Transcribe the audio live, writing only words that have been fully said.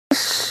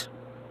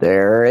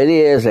There it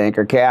is,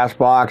 Anchor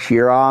Castbox.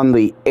 You're on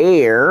the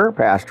air.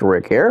 Pastor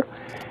Rick here.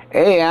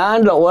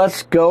 And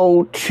let's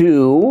go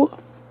to,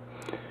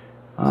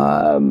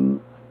 all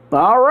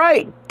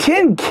right,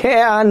 Tin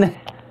Can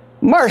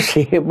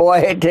Mercy. Boy,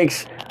 it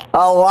takes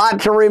a lot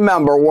to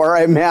remember where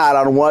I'm at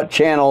on what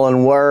channel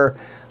and where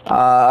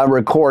I'm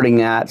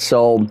recording at.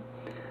 So,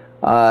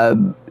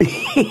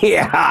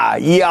 yeah,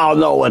 y'all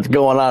know what's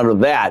going on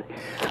with that.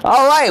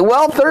 All right,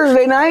 well,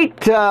 Thursday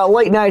night,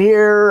 late night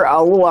here,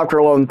 a little after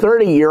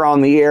 11:30. You're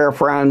on the air,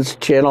 friends,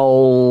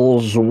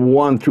 channels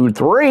 1 through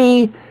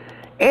 3,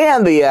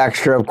 and the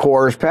extra, of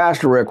course,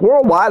 Pastor Rick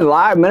Worldwide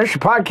Live Ministry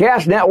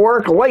Podcast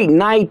Network, late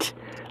night,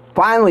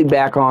 finally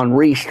back on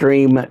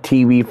Restream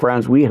TV,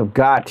 friends. We have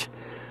got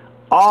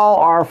all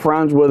our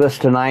friends with us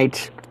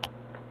tonight.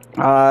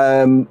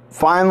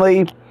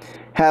 Finally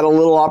had a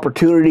little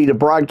opportunity to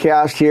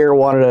broadcast here.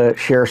 Wanted to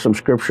share some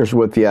scriptures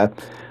with you.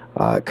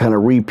 Kind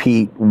of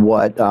repeat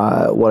what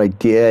I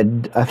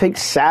did, I think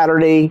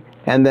Saturday,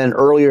 and then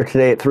earlier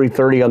today at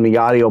 3:30 on the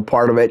audio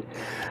part of it.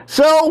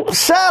 So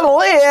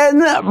settle in,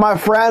 my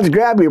friends.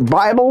 Grab your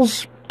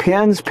Bibles,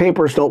 pens,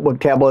 papers,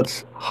 notebook,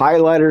 tablets,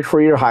 highlighters for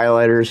your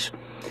highlighters,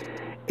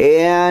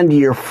 and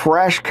your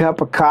fresh cup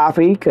of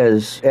coffee,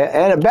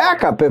 and a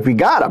backup if you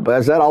got it,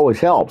 because that always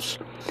helps.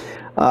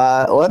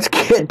 Let's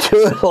get to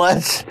it.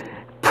 Let's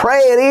pray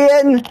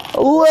it in.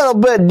 A little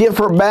bit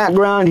different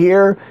background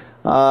here.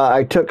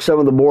 I took some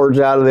of the boards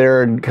out of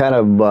there and kind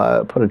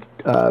of put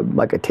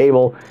like a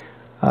table,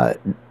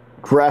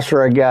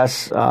 dresser, I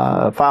guess,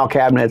 file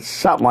cabinets,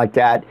 something like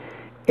that,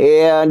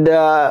 and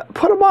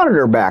put a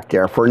monitor back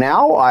there. For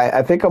now,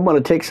 I think I'm going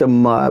to take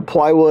some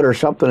plywood or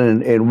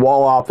something and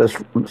wall off this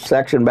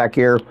section back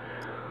here.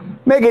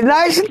 Make it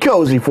nice and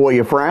cozy for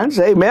you, friends.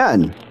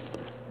 Amen.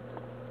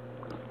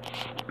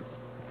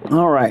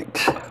 All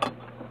right.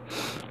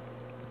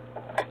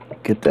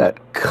 Get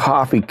that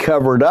coffee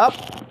covered up.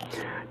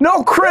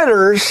 No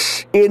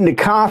critters in the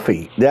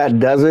coffee. That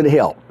doesn't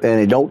help. And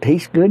it don't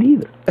taste good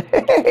either.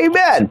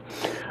 Amen.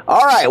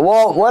 All right,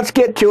 well, let's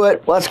get to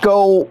it. Let's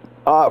go,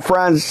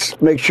 friends.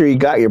 Make sure you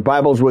got your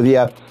Bibles with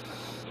you.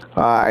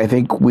 I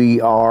think we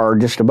are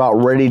just about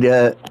ready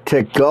to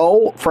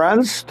go,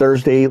 friends.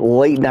 Thursday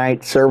late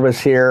night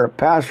service here.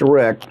 Pastor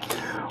Rick,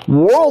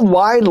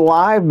 Worldwide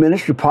Live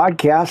Ministry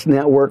Podcast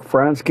Network,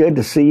 friends. Good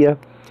to see you.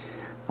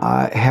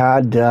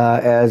 Had,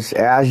 as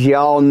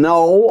y'all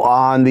know,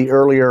 on the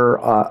earlier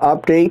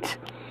update,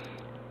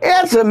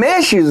 had some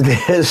issues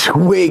this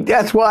week.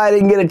 That's why I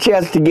didn't get a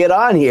chance to get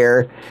on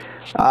here.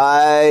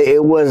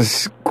 It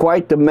was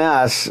quite the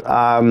mess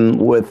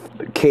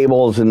with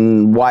cables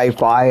and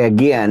Wi-Fi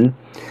again.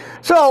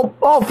 So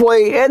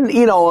hopefully, and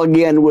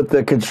again with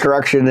the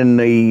construction and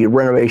the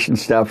renovation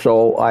stuff,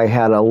 so I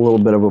had a little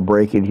bit of a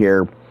break in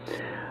here.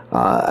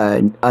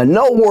 A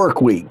no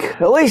work week,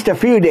 at least a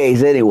few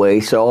days anyway,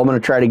 so I'm going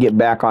to try to get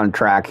back on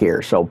track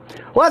here. So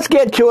let's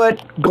get to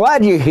it.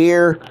 Glad you're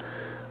here.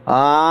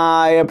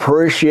 I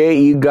appreciate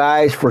you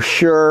guys for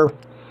sure.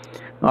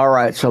 All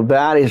right, so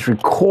that is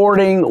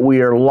recording.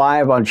 We are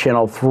live on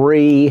channel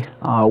 3,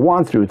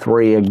 1 through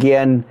 3.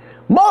 Again,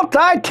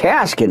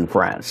 multitasking,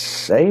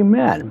 friends.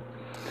 Amen.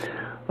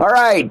 All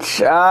right,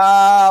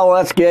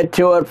 let's get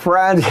to it,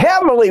 friends.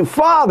 Heavenly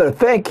Father,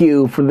 thank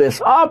you for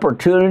this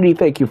opportunity.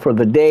 Thank you for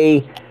the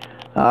day.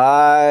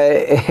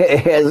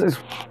 As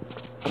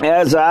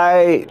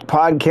I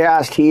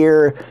podcast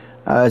here,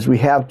 as we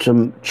have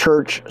some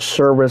church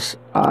service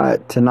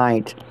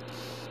tonight,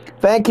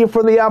 thank you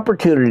for the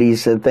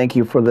opportunities and thank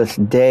you for this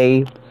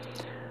day.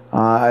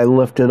 I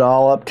lift it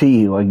all up to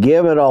you. I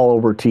give it all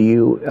over to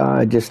you.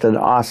 Just an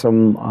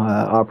awesome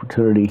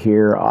opportunity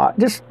here.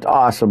 Just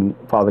awesome,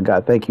 Father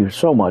God. Thank you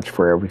so much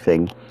for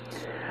everything.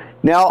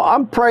 Now,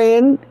 I'm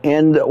praying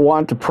and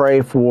want to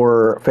pray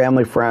for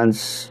family,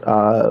 friends,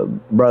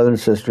 brothers and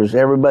sisters,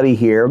 everybody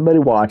here, everybody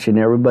watching,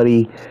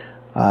 everybody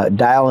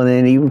dialing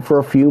in even for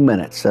a few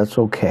minutes. That's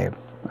okay.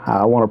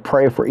 I want to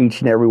pray for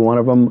each and every one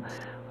of them.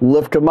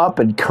 Lift them up,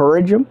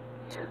 encourage them,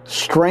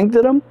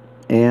 strengthen them,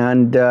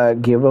 and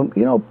give them,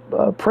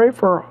 pray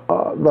for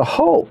the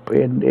hope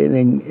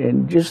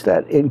and just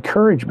that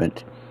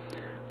encouragement,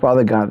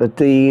 Father God, that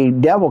the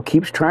devil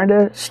keeps trying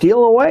to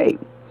steal away.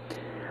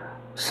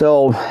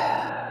 So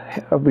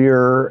have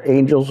your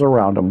angels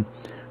around them.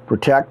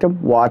 Protect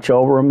them, watch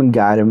over them, and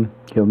guide them.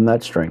 Give them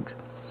that strength.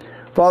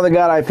 Father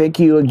God, I thank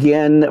you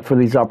again for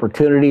these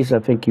opportunities. I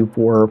thank you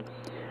for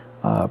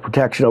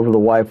protection over the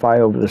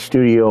Wi-Fi, over the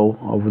studio,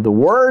 over the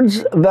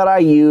words that I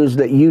use,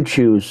 that you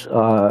choose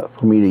for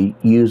me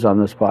to use on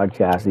this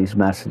podcast, these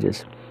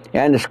messages,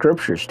 and the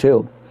scriptures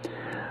too.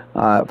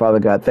 Father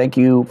God, thank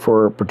you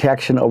for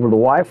protection over the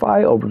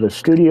Wi-Fi, over the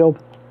studio,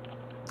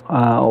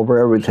 over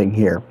everything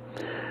here.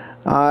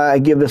 I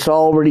give this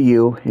all over to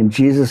you. In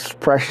Jesus'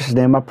 precious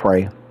name I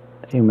pray.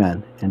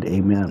 Amen and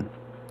amen.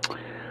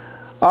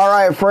 All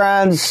right,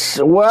 friends.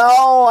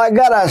 Well, I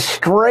got a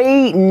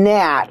stray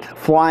gnat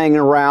flying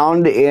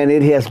around, and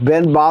it has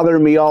been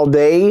bothering me all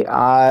day.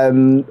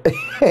 And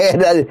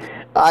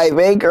I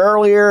think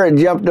earlier it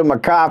jumped in my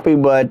coffee,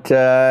 but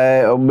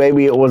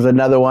maybe it was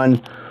another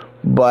one.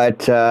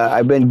 but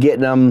I've been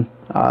getting them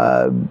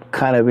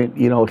kind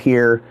of,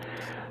 here.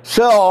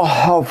 So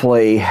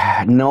hopefully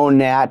no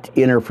gnat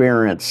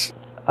interference.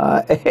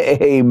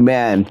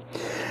 Amen.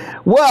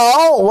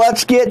 Well,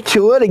 let's get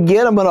to it.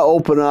 Again, I'm going to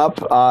open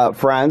up,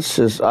 friends,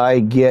 as I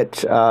get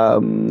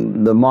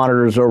the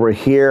monitors over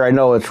here. I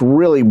know it's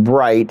really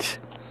bright,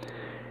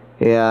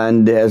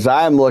 and as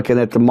I'm looking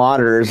at the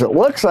monitors, it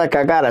looks like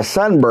I got a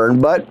sunburn,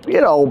 but,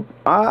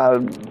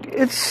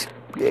 it's,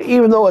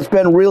 even though it's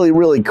been really,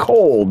 really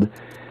cold,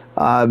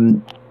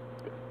 I'm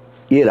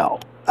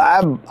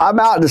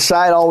out in the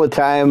side all the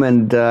time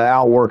and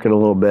out working a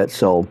little bit,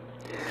 so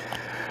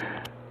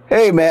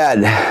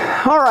amen.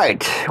 All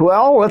right,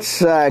 well,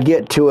 let's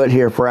get to it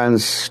here,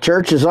 friends.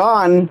 Church is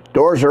on.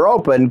 Doors are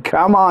open.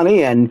 Come on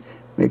in.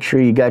 Make sure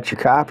you got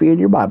your copy and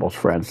your Bibles,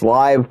 friends.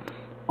 Live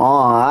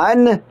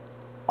on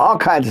all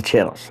kinds of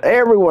channels.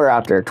 Everywhere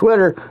out there.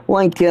 Twitter,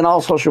 LinkedIn, all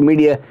social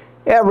media.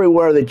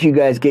 Everywhere that you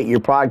guys get your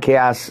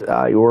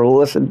podcasts, you will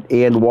listen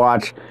and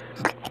watch.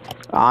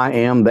 I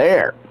am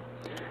there.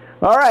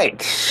 All right,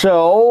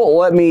 so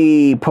let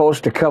me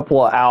post a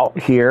couple out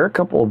here. A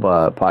couple of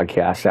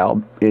podcasts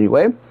out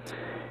anyway.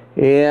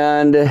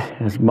 And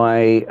as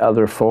my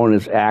other phone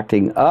is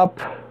acting up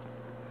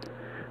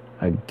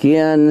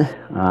again,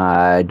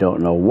 I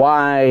don't know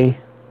why.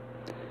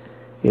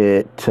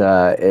 It's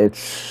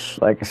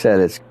like I said,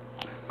 it's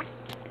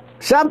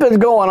something's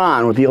going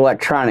on with the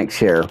electronics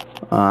here.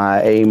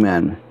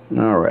 Amen.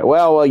 All right.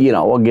 Well,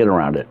 we'll get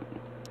around it.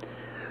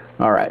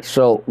 All right.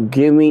 So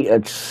give me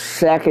a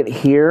second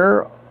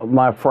here,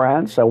 my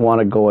friends. I want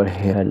to go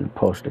ahead and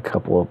post a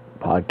couple of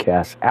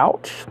podcasts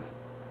out.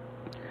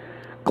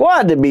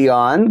 Glad to be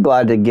on.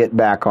 Glad to get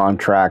back on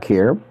track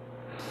here.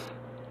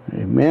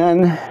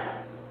 Amen.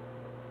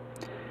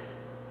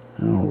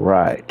 All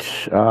right.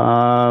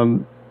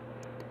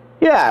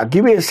 Yeah,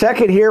 give me a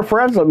second here,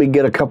 friends. Let me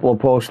get a couple of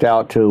posts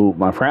out to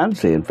my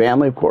friends and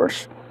family, of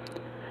course.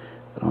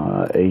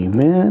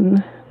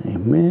 Amen.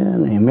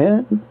 Amen.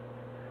 Amen.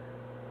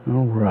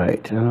 All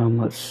right.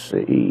 Let's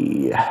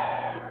see.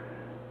 I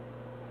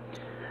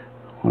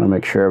want to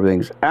make sure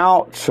everything's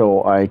out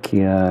so I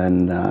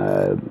can...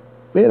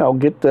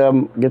 get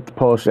the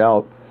posts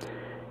out.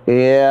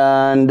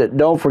 And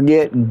don't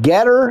forget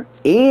Getter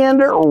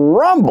and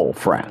Rumble,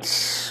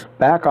 friends.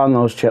 Back on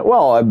those channels.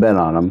 Well, I've been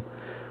on them.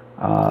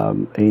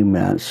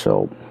 Amen.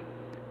 So,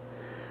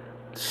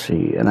 let's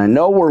see. And I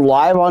know we're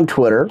live on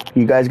Twitter.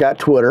 You guys got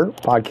Twitter,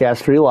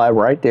 Podcast 3 Live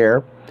right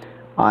there.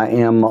 I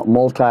am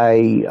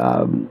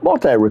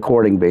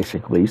multi-recording,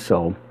 basically.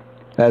 So,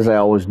 as I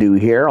always do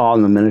here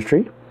on the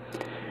ministry.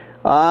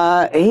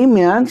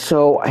 Amen.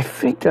 So I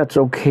think that's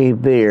okay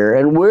there.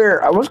 And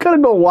I was going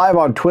to go live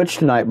on Twitch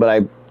tonight, but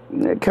I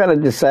kind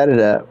of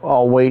decided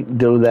I'll wait and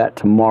do that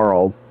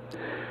tomorrow.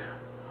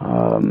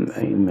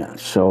 Amen.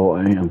 So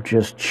I am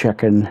just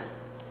checking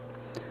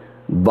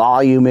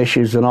volume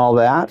issues and all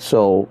that.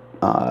 So,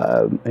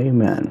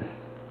 amen.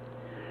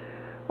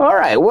 All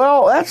right.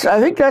 Well, I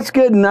think that's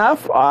good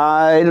enough.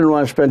 I didn't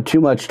want to spend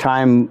too much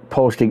time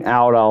posting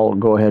out. I'll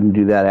go ahead and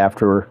do that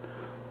after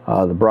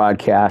the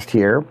broadcast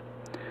here.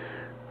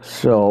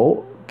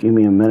 So, give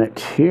me a minute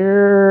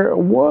here.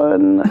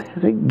 I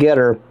think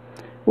Getter.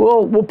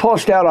 We'll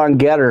post out on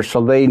Getter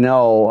so they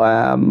know.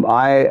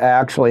 I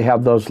actually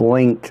have those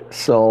linked.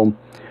 So,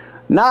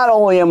 not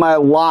only am I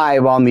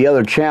live on the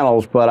other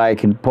channels, but I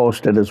can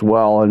post it as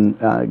well and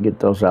get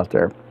those out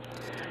there.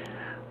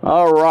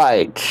 All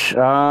right.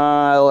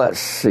 Let's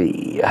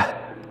see.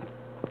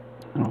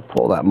 I'll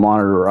pull that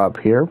monitor up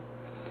here.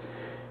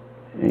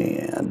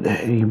 And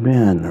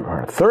amen.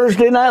 Our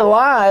Thursday Night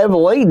Live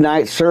late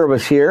night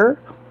service here.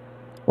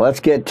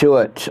 Let's get to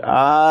it.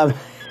 I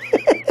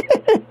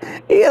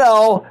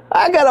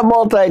got to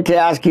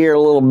multitask here a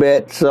little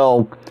bit,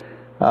 so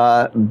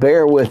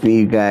bear with me,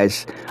 you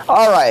guys.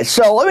 All right,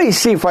 so let me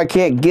see if I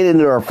can't get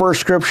into our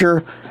first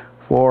scripture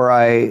before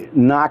I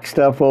knock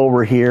stuff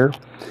over here.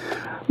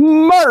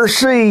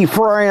 Mercy,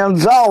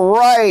 friends. All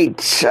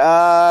right.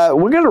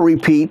 We're going to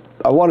repeat.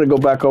 I want to go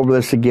back over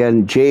this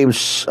again.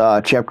 James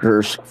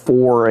chapters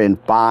 4 and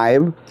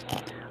 5.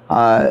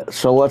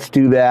 So let's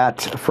do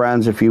that,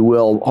 friends, if you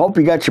will. Hope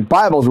you got your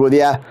Bibles with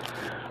you.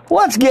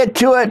 Let's get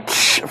to it,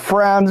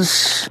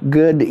 friends.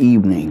 Good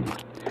evening.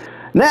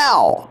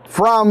 Now,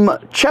 from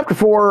chapter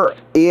 4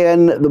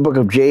 in the book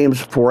of James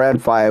 4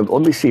 and 5,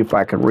 let me see if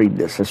I can read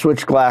this. I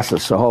switched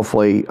glasses, so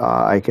hopefully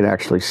I can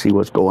actually see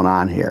what's going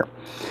on here.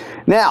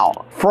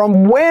 Now,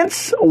 from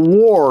whence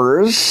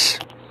wars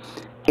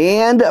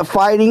and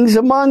fightings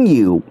among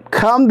you?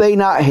 Come they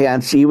not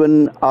hence,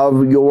 even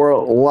of your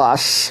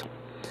lusts?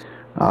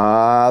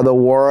 The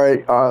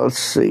war, let's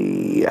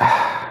see.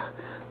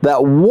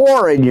 That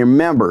war in your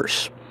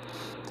members.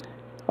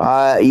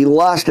 Ye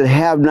lust and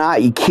have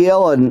not, ye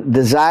kill and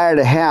desire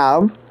to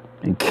have,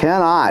 and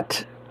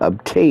cannot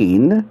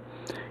obtain.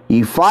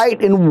 Ye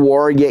fight in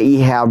war, yet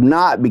ye have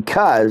not,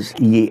 because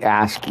ye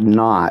ask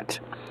not.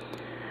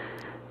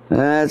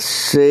 Let's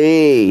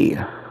see.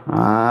 Boy,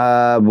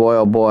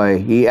 oh boy.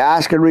 Ye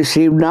ask and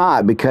receive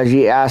not, because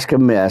ye ask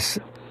amiss,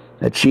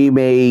 that ye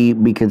may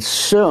be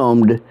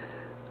consumed.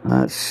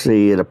 Let's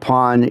see it,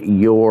 upon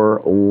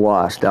your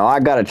lust. Now, I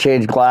got to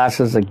change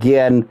glasses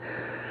again.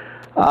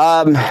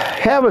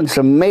 Having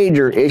some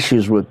major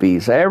issues with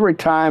these. Every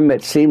time,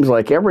 it seems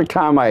like every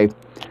time I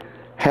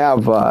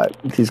have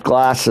these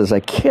glasses, I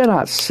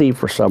cannot see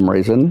for some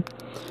reason.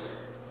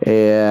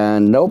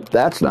 And nope,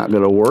 that's not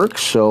going to work.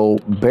 So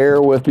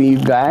bear with me, you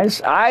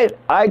guys. I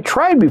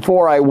tried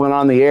before I went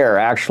on the air,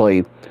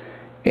 actually,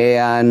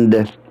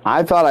 and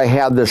I thought I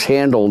had this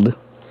handled.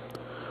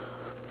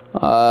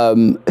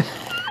 Well,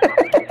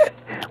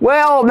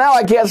 now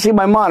I can't see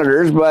my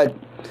monitors, but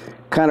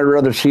kind of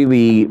rather see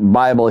the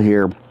Bible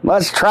here.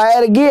 Let's try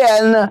it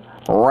again.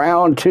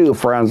 Round 2,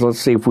 friends. Let's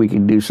see if we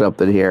can do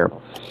something here.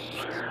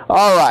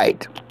 All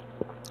right.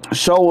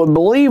 So I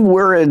believe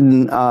we're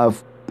in,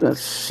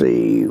 let's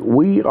see,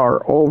 we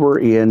are over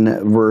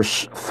in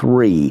verse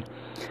 3.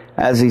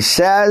 As he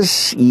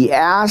says, ye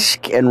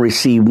ask and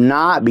receive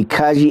not,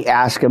 because ye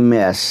ask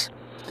amiss,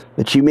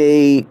 that ye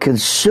may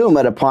consume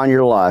it upon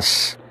your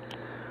lusts.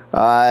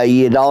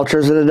 Ye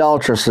adulterers and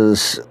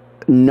adulteresses,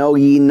 know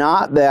ye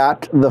not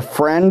that the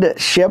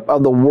friendship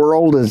of the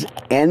world is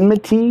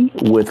enmity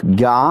with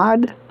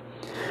God?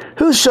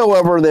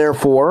 Whosoever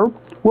therefore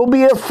will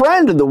be a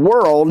friend of the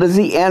world is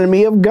the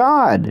enemy of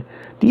God.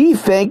 Do ye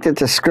think that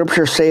the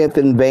Scripture saith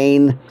in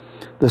vain,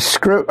 the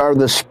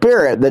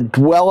Spirit that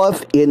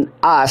dwelleth in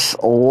us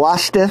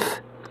lusteth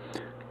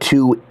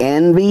to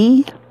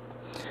envy?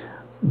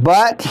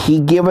 But he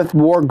giveth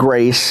more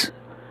grace.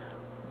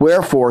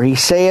 Wherefore he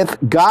saith,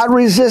 God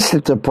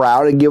resisteth the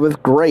proud and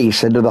giveth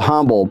grace unto the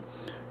humble.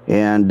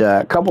 And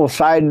a couple of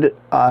side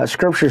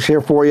scriptures here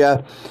for you.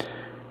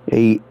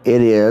 It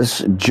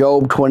is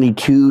Job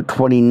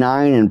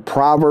 22:29 and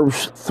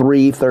Proverbs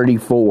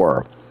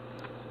 3:34.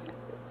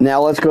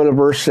 Now let's go to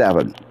verse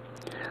 7.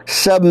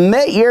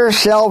 Submit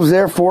yourselves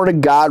therefore to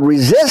God,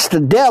 resist the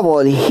devil,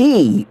 and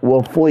he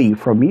will flee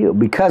from you,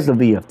 because of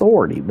the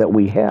authority that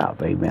we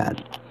have. Amen.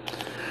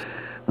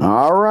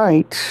 All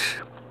right.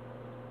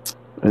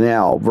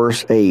 Now,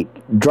 verse 8.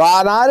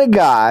 Draw nigh to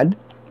God,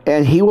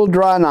 and he will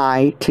draw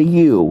nigh to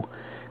you.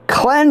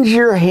 Cleanse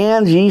your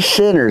hands, ye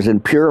sinners,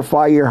 and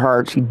purify your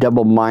hearts, ye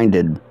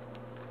double-minded.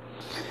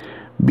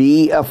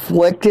 Be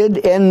afflicted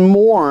and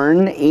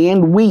mourn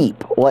and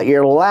weep. Let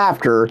your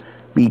laughter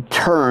be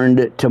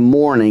turned to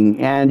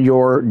mourning, and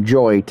your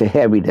joy to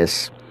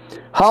heaviness.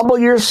 Humble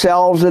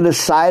yourselves in the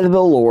sight of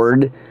the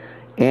Lord,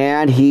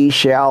 and he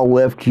shall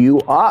lift you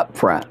up,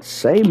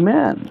 friends.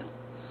 Amen.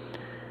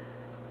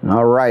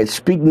 All right.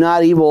 Speak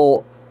not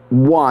evil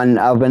one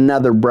of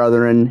another,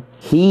 brethren.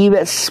 He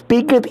that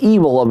speaketh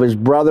evil of his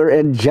brother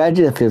and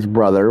judgeth his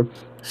brother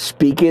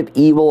speaketh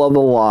evil of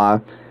the law,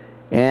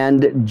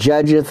 and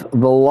judgeth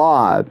the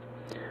law.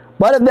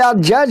 But if thou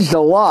judge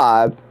the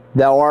law,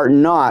 thou art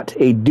not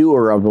a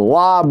doer of the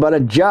law, but a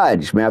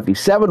judge. Matthew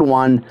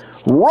 7:1,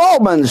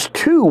 Romans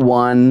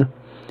 2:1,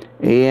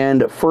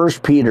 and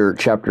 1 Peter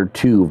chapter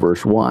 2,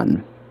 verse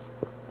 1.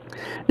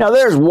 Now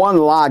there's one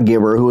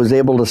lawgiver who is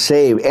able to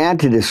save and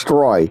to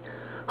destroy.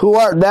 Who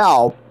art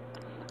thou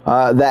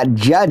that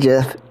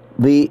judgeth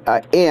the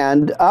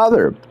and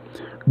other?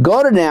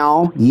 Go to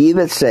now, ye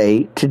that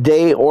say,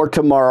 today or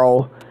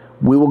tomorrow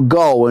we will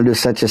go into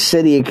such a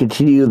city and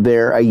continue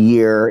there a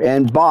year,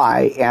 and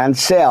buy and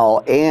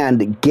sell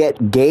and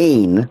get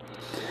gain.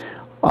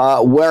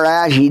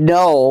 Whereas ye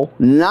know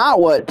not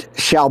what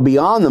shall be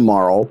on the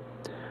morrow.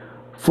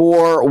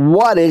 For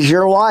what is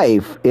your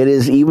life? It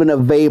is even a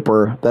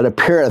vapor that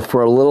appeareth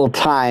for a little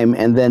time,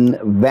 and then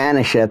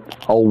vanisheth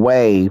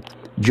away.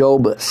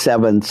 Job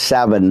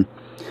 7:7.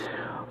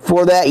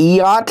 For that ye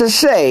ought to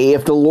say,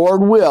 if the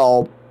Lord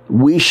will,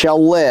 we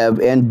shall live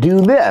and do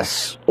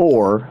this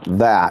or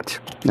that.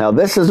 Now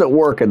this isn't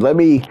working. Let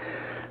me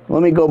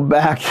go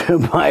back to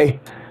my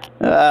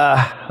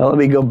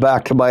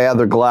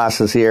other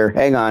glasses here.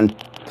 Hang on.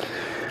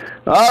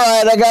 All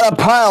right, I got a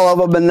pile of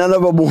them and none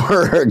of them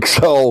work.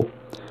 So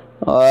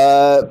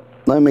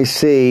let me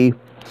see.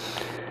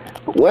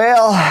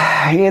 Well,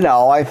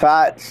 I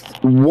thought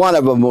one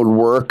of them would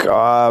work.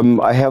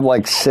 I have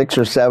like 6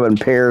 or 7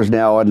 pairs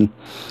now, and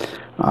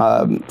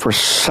for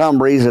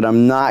some reason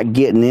I'm not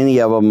getting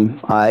any of them.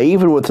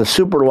 Even with the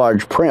super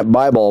large print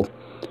Bible,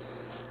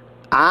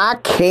 I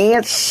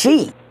can't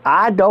see.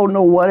 I don't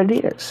know what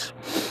it is.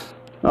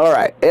 All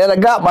right, and I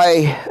got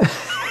my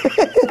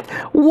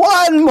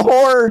one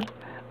more.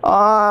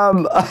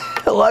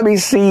 Let me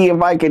see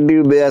if I can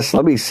do this.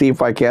 Let me see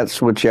if I can't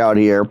switch out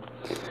here.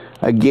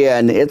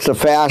 Again, it's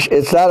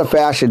not a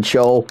fashion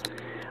show,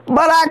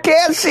 but I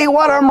can't see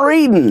what I'm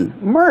reading.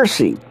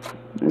 Mercy.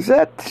 Is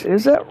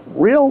that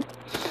real?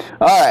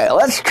 All right,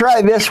 let's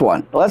try this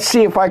one. Let's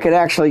see if I can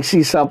actually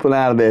see something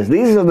out of this.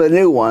 These are the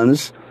new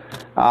ones,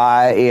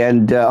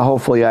 and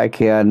hopefully I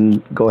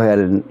can go ahead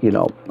and,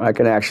 I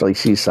can actually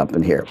see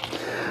something here.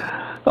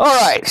 All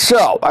right,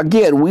 so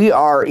again, we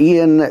are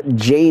in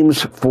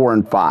James 4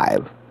 and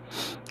 5.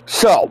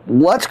 So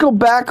let's go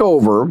back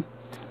over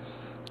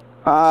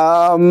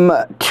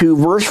to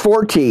verse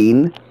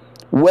 14.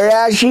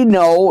 whereas ye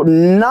know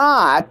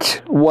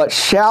not what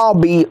shall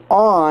be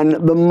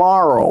on the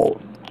morrow.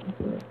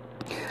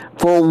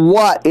 For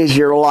what is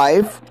your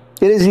life?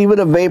 It is even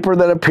a vapor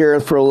that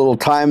appeareth for a little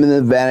time and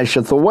then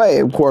vanisheth away.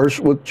 Of course,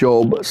 with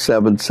Job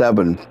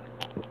 7:7.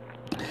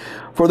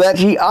 For that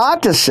ye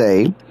ought to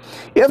say,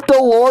 if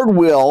the Lord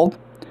will,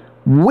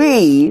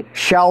 we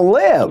shall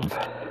live,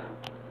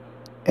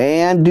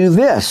 and do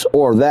this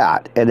or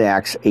that, in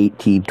Acts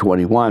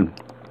 18:21.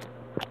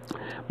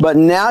 But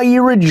now ye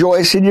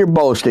rejoice in your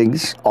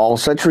boastings, all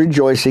such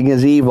rejoicing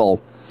is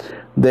evil.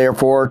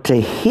 Therefore to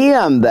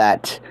him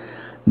that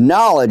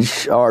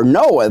knowledge or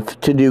knoweth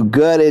to do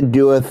good and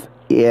doeth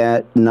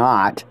it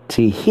not,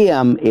 to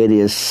him it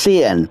is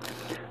sin.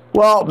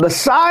 Well, the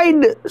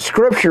side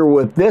scripture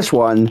with this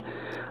one,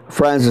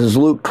 friends, is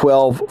Luke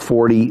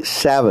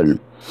 12:47.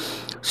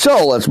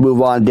 So let's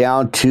move on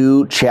down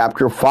to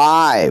chapter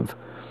 5.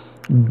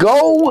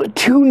 Go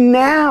to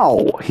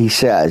now, he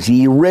says,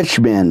 ye rich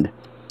men,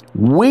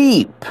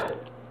 weep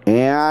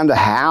and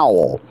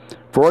howl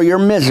for your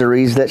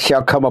miseries that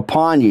shall come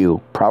upon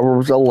you.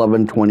 Proverbs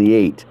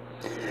 11:28.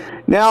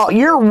 Now,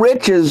 your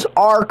riches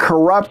are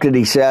corrupted,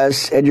 he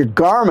says, and your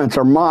garments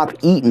are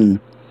moth-eaten.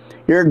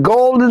 Your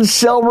gold and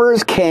silver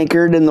is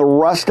cankered, and the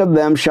rust of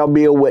them shall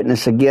be a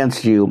witness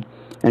against you,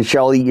 and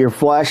shall eat your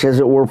flesh as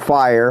it were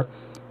fire.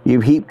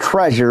 You've heaped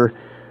treasure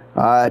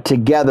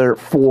together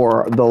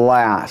for the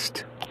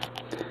last.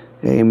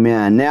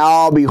 Amen.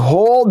 Now,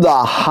 behold, the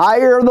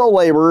hire the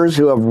laborers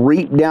who have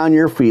reaped down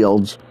your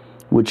fields,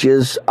 which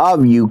is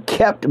of you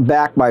kept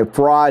back by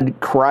fraud,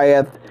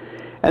 crieth,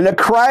 and the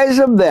cries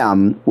of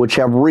them which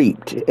have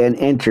reaped and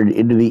entered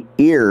into the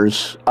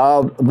ears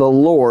of the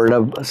Lord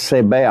of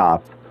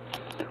Sabaoth,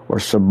 or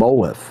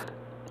Sabaoth.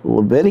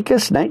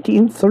 Leviticus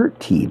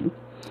 19:13.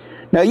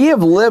 Now ye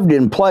have lived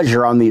in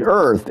pleasure on the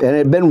earth, and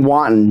have been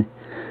wanton,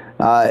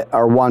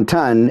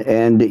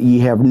 and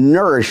ye have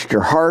nourished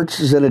your hearts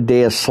as in a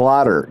day of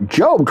slaughter.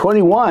 Job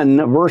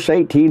 21, verse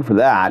 18 for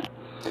that.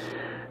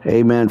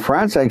 Amen,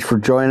 friends. Thanks for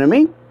joining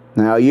me.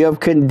 Now you have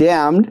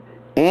condemned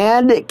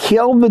and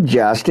killed the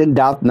just, and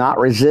doth not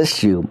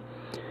resist you.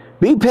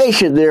 Be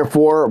patient,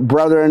 therefore,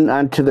 brethren,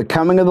 unto the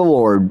coming of the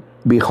Lord.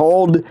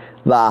 Behold,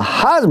 the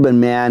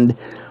husbandman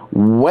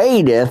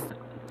waiteth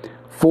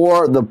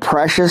for the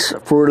precious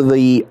fruit of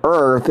the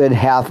earth, and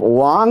hath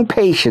long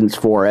patience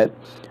for it,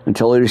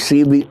 until he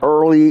receive the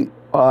early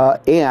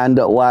and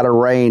latter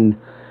rain.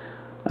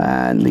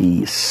 And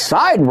the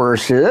side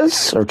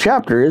verses, or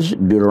chapter, is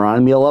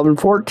Deuteronomy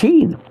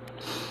 11:14.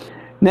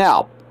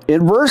 Now,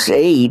 in verse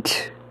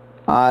 8,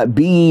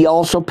 be ye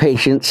also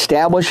patient,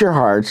 establish your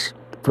hearts,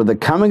 for the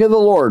coming of the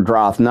Lord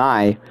draweth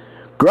nigh.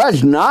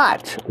 Grudge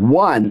not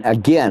one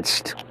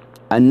against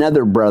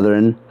another,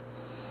 brethren,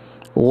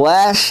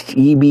 lest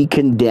ye be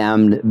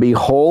condemned.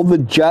 Behold, the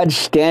judge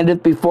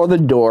standeth before the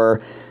door.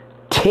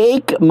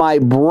 Take my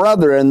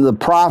brethren, the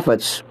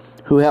prophets,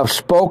 who have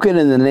spoken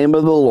in the name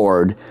of the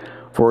Lord,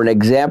 for an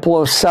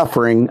example of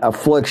suffering,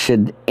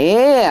 affliction,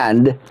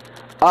 and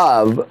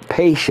of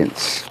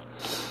patience.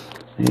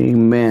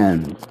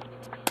 Amen.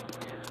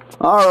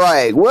 All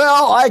right.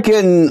 Well, I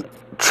can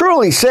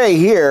truly say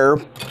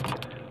here,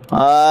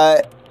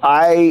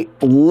 I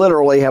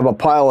literally have a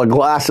pile of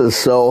glasses,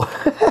 so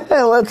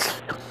let's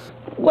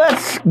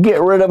get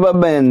rid of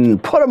them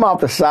and put them off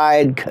the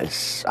side,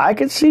 because I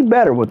can see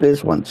better with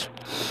these ones.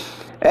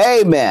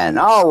 Amen.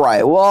 All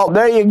right. Well,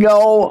 there you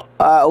go.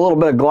 A little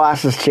bit of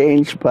glasses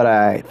change, but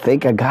I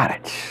think I got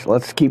it.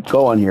 Let's keep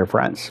going here,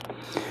 friends.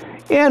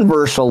 In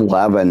verse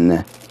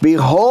 11,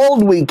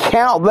 behold, we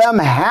count them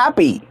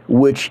happy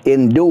which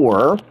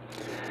endure.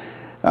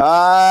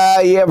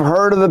 Ye have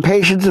heard of the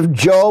patience of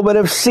Job, and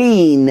have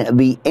seen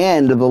the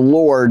end of the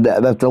Lord,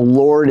 that the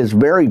Lord is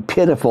very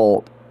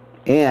pitiful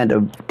and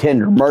of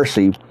tender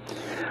mercy.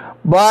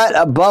 But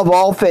above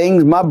all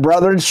things, my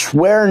brethren,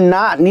 swear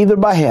not, neither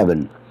by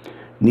heaven,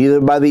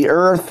 neither by the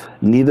earth,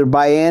 neither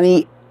by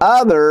any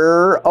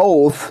other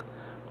oath,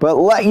 but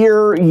let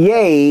your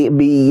yea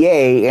be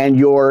yea, and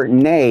your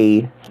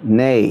nay,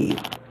 nay.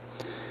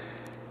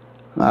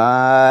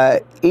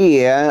 Lest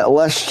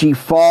ye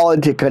fall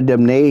into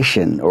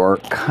condemnation, or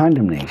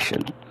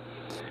condemnation.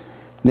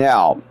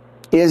 Now,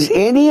 is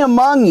any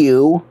among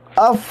you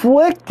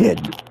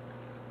afflicted?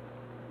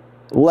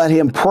 Let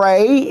him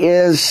pray.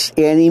 Is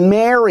any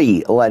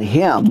merry? Let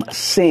him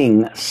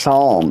sing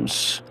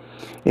psalms.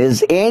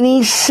 Is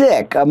any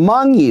sick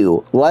among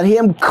you? Let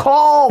him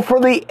call for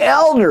the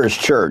elders'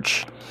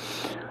 church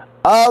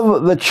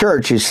of the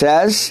church, he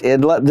says,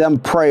 and let them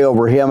pray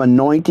over him,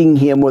 anointing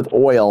him with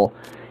oil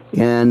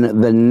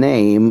in the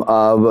name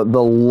of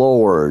the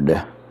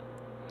Lord.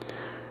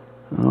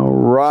 All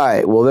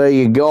right. Well, there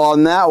you go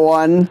on that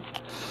one.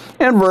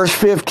 In verse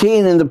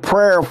 15, and the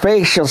prayer of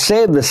faith shall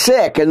save the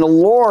sick, and the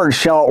Lord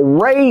shall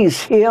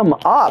raise him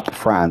up,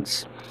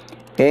 friends.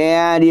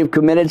 And if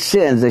committed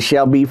sins, they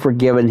shall be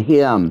forgiven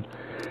him.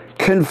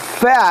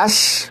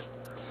 Confess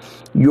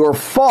your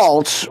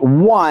faults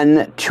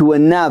one to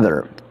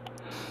another,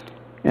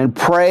 and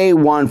pray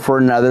one for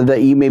another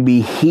that ye may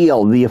be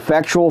healed. The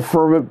effectual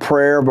fervent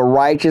prayer of a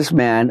righteous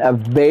man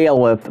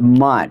availeth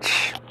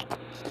much.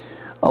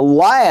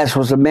 Elias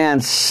was a man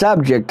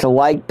subject to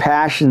like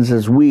passions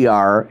as we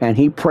are, and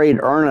he prayed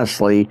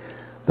earnestly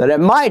that it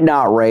might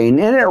not rain,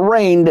 and it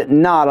rained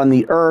not on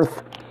the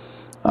earth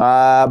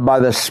by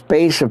the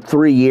space of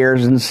 3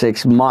 years and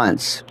 6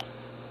 months.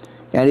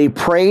 And he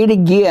prayed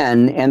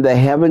again, and the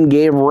heaven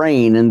gave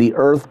rain, and the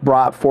earth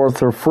brought forth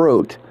her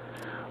fruit.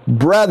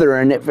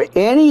 Brethren, if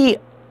any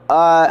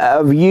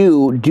of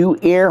you do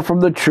err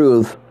from the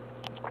truth,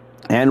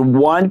 and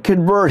one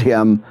convert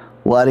him,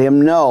 let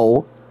him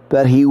know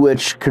that he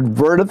which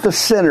converteth the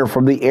sinner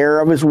from the error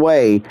of his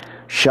way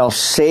shall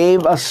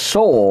save a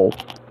soul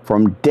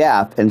from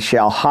death, and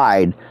shall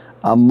hide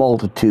a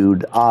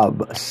multitude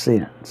of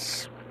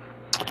sins.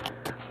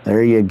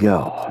 There you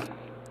go.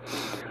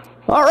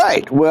 All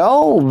right,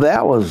 well,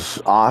 that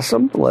was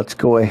awesome. Let's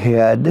go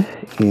ahead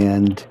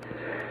and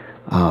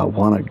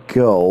want to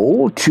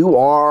go to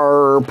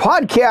our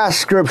podcast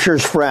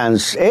scriptures,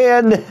 friends.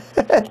 And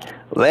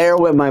there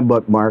went my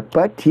bookmark.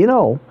 But,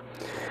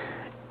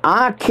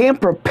 I came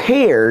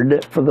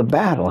prepared for the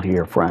battle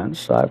here,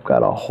 friends. I've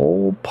got a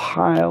whole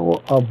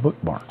pile of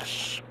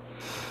bookmarks.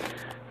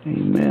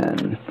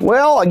 Amen.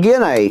 Well,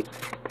 again, I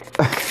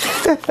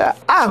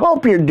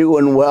hope you're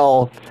doing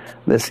well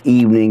this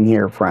evening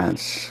here,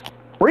 friends.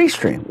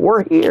 Restream,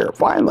 we're here,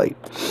 finally.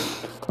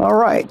 All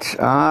right.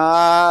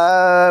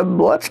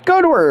 Let's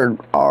go to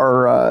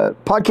our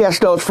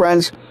podcast notes,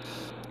 friends.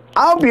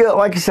 I hope you,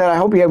 like I said, I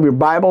hope you have your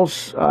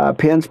Bibles,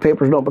 pens,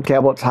 papers, notebook,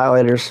 tablets,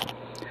 highlighters,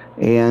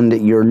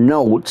 and your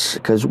notes,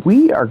 because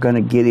we are going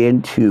to get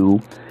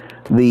into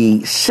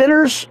the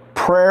Sinner's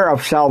Prayer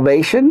of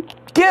Salvation.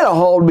 Get a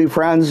hold of me,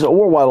 friends,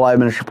 or Worldwide Live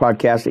Ministry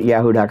Podcast at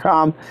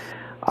yahoo.com,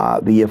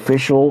 the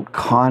official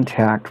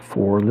contact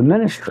for the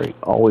ministry.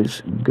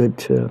 Always good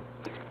to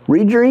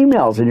read your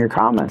emails and your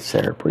comments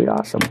there. Pretty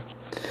awesome.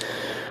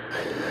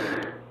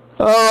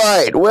 All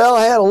right. Well,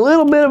 I had a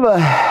little bit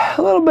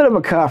of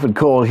a cough and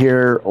cold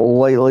here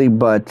lately,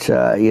 but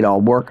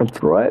working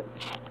through it.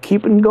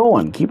 Keeping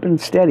going, keeping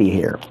steady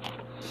here.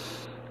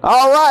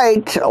 All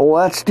right,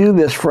 let's do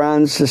this,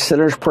 friends. The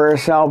Sinner's Prayer of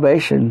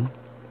Salvation.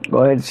 Go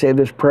ahead and say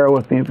this prayer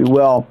with me, if you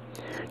will.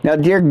 Now,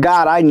 dear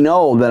God, I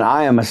know that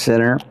I am a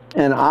sinner,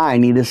 and I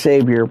need a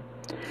Savior.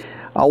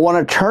 I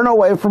want to turn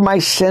away from my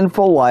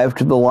sinful life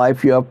to the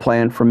life you have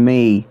planned for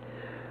me.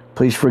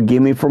 Please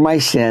forgive me for my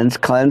sins,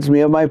 cleanse me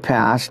of my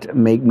past,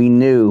 make me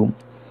new.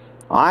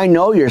 I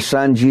know your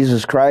Son,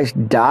 Jesus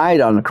Christ,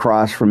 died on the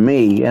cross for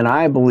me, and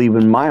I believe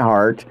in my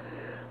heart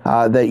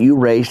that you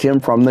raised him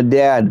from the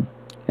dead.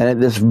 And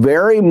at this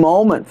very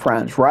moment,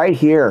 friends, right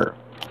here,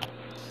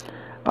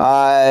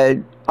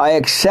 I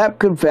accept,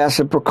 confess,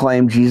 and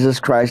proclaim Jesus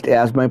Christ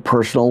as my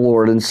personal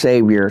Lord and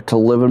Savior to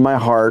live in my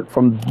heart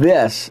from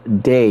this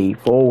day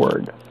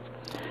forward.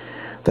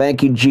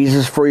 Thank you,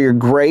 Jesus, for your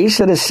grace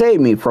that has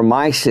saved me from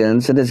my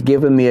sins and has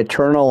given me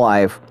eternal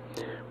life.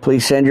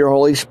 Please send your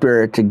Holy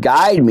Spirit to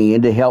guide me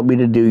and to help me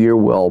to do your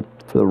will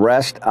for the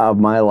rest of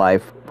my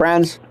life.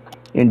 Friends,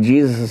 in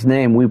Jesus'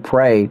 name we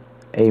pray.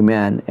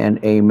 Amen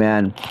and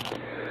amen.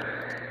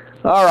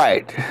 All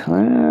right,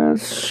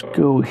 let's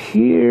go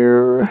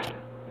here.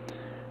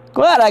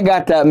 Glad I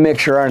got that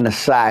mixer on the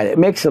side. It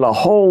makes it a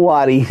whole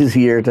lot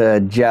easier to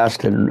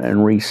adjust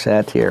and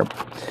reset here.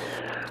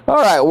 All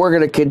right, we're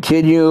going to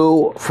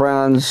continue,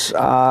 friends.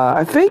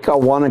 I think I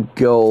want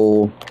to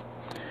go,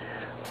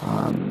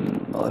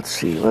 let's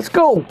see. Let's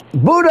go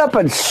boot up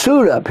and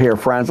suit up here,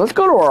 friends. Let's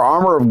go to our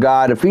armor of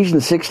God,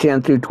 Ephesians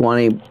 6:10 through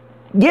 20.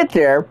 Get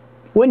there.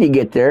 When you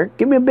get there,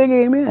 give me a big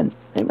amen.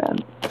 Amen.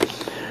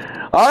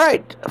 All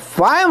right,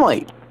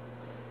 finally,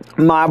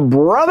 my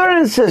brother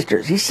and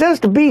sisters, he says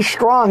to be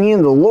strong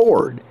in the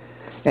Lord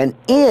and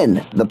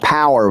in the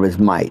power of his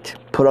might.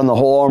 Put on the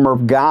whole armor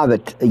of God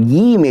that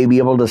ye may be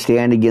able to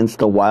stand against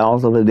the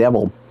wiles of the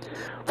devil.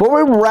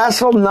 For we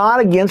wrestle not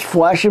against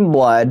flesh and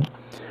blood,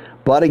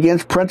 but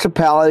against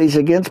principalities,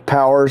 against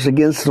powers,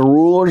 against the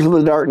rulers of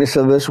the darkness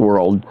of this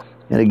world,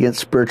 and against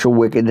spiritual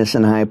wickedness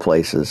in high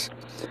places.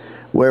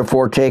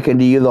 Wherefore take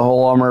unto you the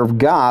whole armor of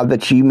God,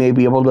 that ye may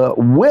be able to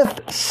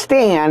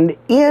withstand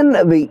in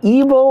the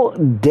evil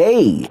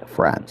day,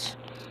 friends.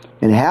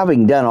 And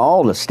having done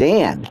all to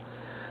stand,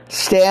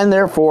 stand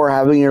therefore,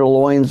 having your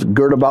loins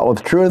girt about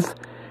with truth,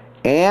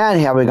 and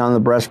having on the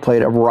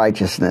breastplate of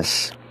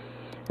righteousness,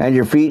 and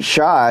your feet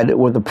shod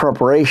with the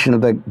preparation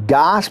of the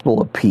gospel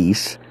of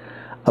peace.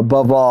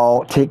 Above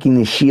all, taking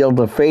the shield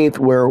of faith,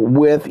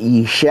 wherewith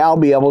ye shall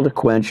be able to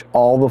quench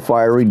all the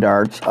fiery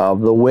darts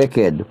of the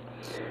wicked.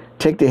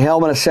 Take the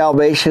helmet of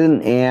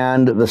salvation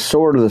and the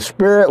sword of the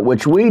Spirit,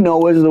 which we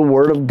know is the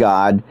word of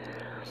God,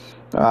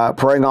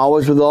 praying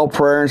always with all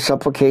prayer and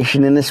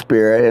supplication in the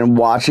Spirit, and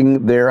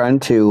watching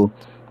thereunto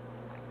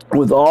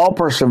with all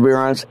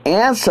perseverance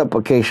and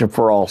supplication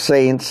for all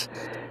saints,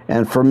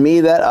 and for me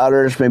that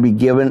utterance may be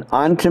given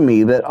unto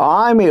me, that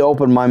I may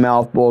open my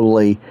mouth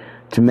boldly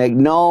to make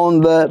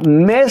known the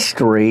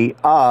mystery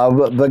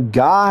of the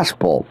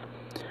gospel,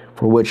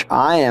 for which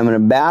I am an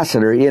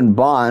ambassador in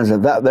bonds,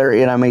 that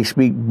therein I may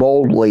speak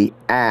boldly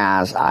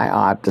as I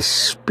ought to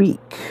speak.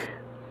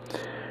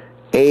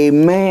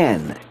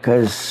 Amen.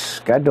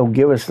 Because God don't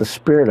give us the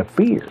spirit of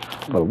fear,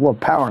 but a little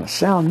power and a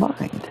sound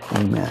mind.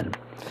 Amen.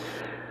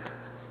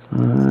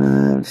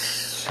 Let's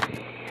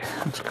see.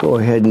 Let's go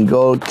ahead and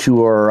go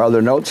to our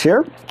other notes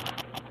here.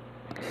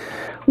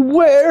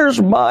 Where's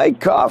my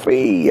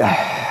coffee?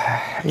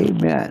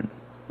 Amen.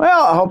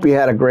 Well, I hope you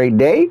had a great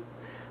day.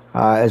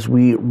 As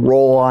we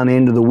roll on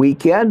into the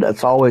weekend,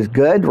 that's always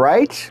good,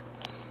 right?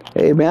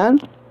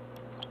 Amen.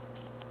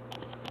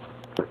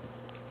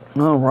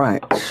 All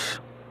right.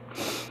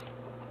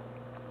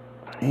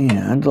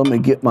 And let me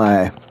get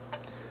my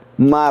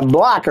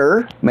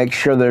blocker. Make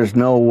sure there's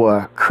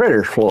no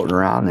critters floating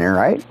around there,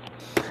 right?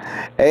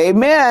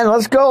 Amen.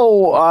 Let's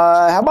go.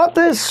 How about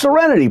this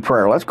serenity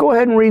prayer? Let's go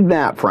ahead and read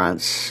that,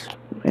 friends.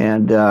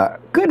 And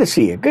good to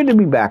see you. Good to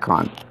be back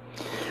on.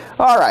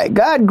 All right.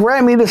 God,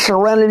 grant me the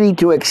serenity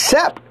to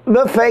accept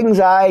the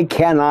things I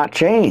cannot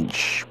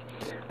change,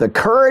 the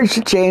courage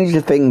to change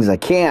the things I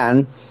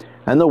can,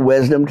 and the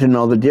wisdom to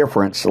know the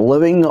difference,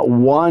 living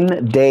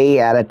one day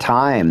at a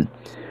time,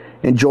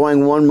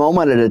 enjoying one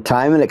moment at a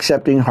time, and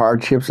accepting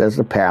hardships as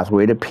the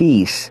pathway to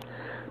peace,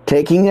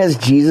 taking as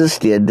Jesus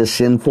did the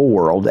sinful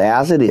world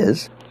as it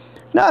is,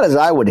 not as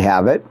I would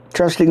have it,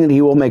 trusting that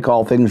he will make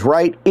all things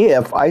right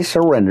if I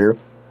surrender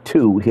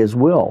to his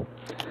will.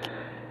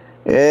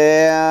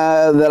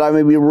 That I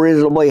may be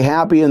reasonably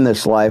happy in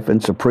this life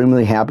and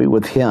supremely happy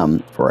with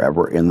him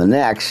forever in the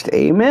next.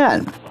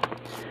 Amen.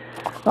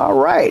 All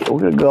right, we're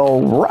going to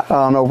go right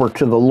on over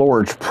to the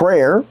Lord's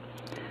Prayer.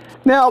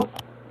 Now,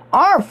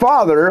 our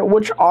Father,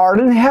 which art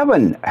in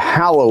heaven,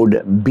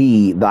 hallowed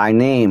be thy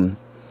name.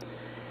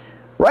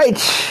 Right,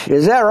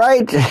 is that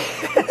right?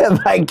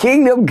 Thy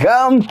kingdom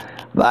come,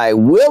 thy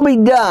will be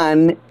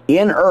done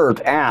in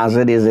earth as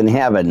it is in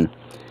heaven.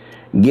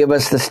 Give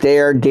us this day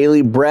our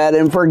daily bread,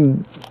 and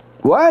forgive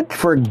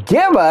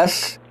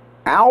us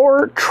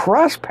our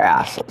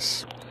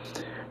trespasses,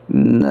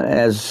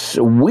 as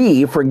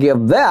we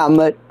forgive them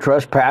that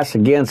trespass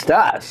against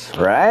us,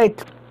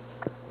 right?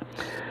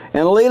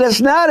 And lead us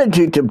not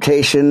into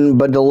temptation,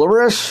 but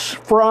deliver us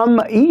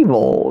from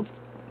evil.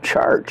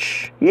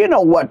 Church, you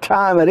know what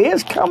time it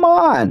is. Come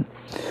on.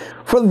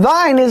 For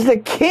thine is the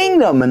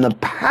kingdom and the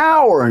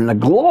power and the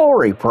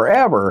glory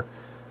forever.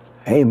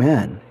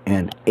 Amen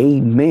and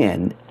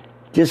amen.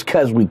 Just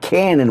because we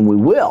can and we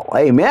will.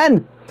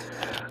 Amen.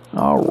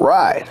 All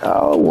right.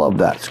 I love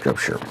that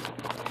scripture.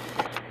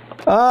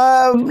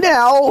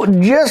 Now,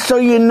 just so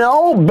you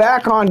know,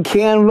 back on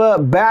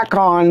Canva, back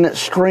on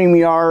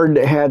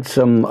StreamYard, had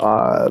some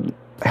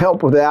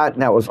help with that,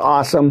 and that was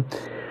awesome.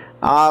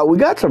 We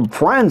got some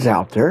friends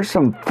out there,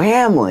 some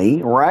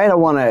family, right? I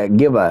want to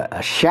give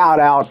a shout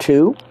out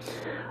to.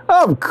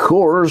 Of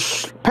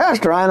course,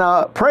 Pastor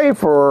Anna, pray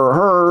for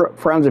her,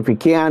 friends, if you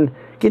can.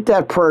 Get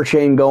that prayer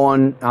chain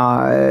going.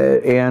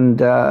 And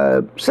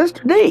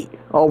Sister D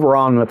over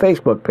on the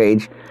Facebook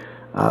page.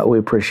 We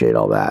appreciate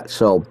all that.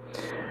 So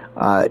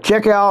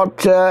check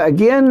out,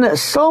 again,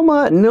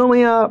 Soma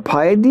Numia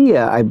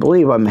Paideia. I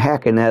believe I'm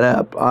hacking that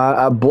up.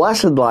 A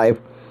Blessed Life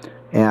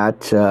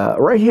at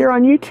right here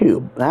on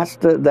YouTube. That's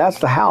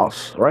the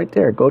house right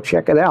there. Go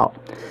check it out.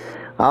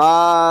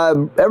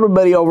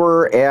 Everybody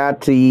over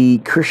at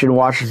the Christian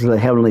Watchers of the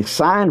Heavenly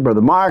Sign,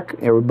 Brother Mark,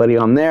 everybody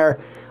on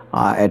there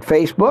at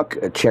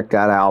Facebook, check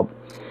that out.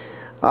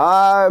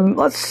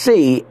 Let's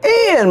see,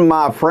 and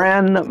my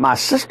friend, my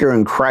sister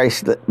in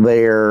Christ,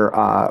 their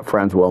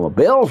friends Wilma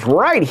Bills,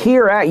 right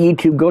here at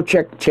YouTube. Go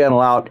check the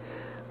channel out.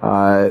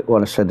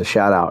 Want to send a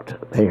shout out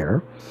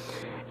there.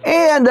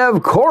 And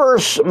of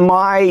course,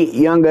 my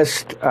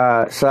youngest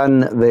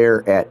son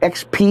there at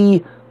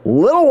XP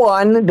Little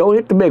One. Don't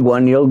hit the big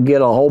one. You'll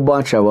get a whole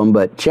bunch of them,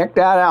 but check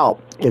that out.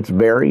 It's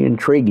very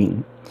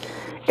intriguing.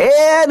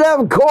 And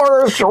of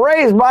course,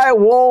 Raised by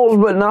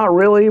Wolves, but not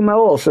really, my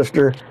little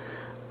sister.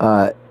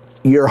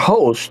 Your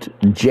host,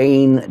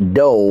 Jane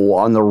Doe,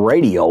 on the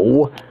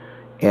radio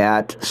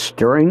at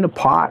Stirring the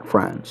Pot,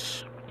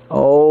 friends.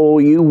 Oh,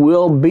 you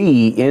will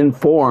be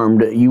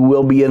informed. You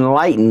will be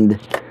enlightened.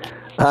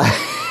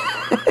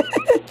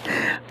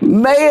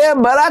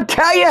 Man, but I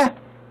tell you,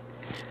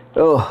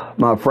 oh,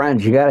 my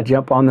friends, you got to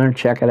jump on there and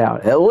check it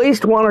out. At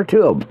least one or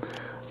two of them.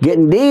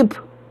 Getting deep,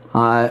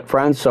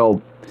 friends,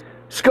 so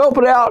scope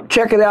it out,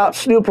 check it out,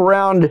 snoop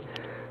around.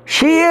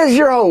 She is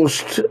your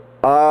host,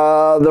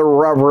 the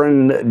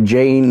Reverend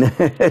Jane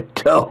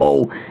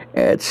Doe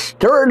at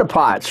Stir the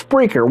Pot,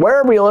 Spreaker,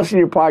 wherever you listen to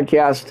your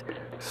podcast.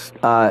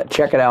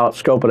 Check it out,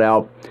 scope it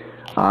out.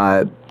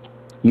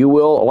 You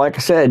will, like I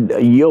said,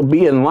 you'll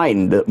be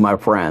enlightened, my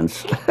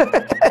friends.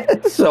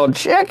 So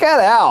check it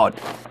out.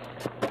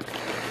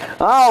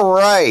 All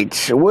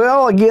right.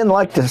 Well, again, I'd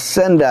like to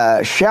send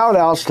shout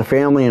outs to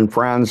family and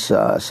friends,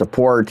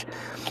 support.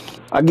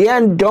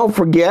 Again, don't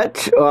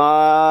forget,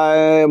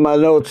 my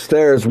notes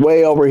there is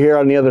way over here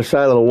on the other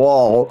side of the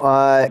wall.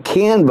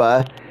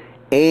 Canva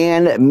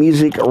and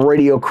Music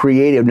Radio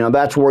Creative. Now,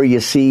 that's where you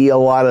see a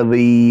lot of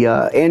the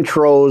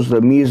intros,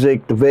 the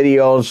music, the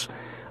videos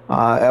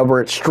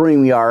over at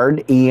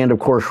StreamYard, and, of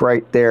course,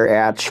 right there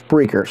at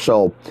Spreaker.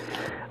 So,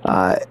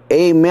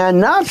 amen.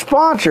 Not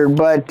sponsored,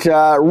 but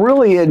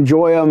really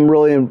enjoy them,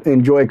 really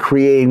enjoy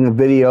creating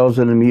the videos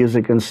and the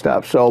music and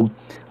stuff. So,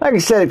 like I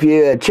said, if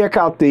you check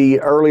out the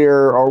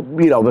earlier, or,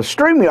 the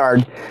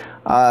StreamYard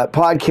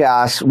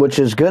podcast, which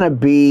is going to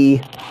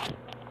be,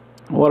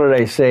 what did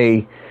I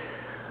say?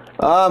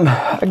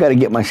 I got to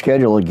get my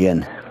schedule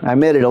again. I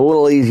made it a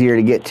little easier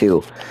to get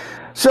to.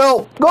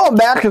 So, going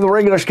back to the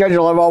regular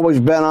schedule I've always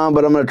been on,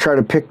 but I'm going to try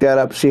to pick that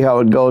up, see how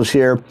it goes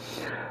here.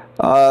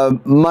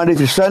 Monday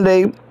through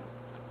Sunday,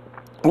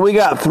 we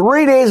got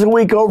 3 days a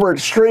week over at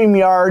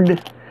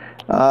StreamYard,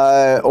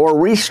 or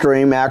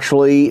Restream,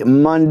 actually,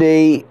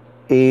 Monday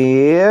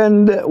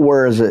and,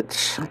 where is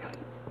it?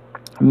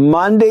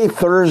 Monday,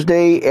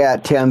 Thursday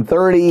at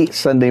 10:30,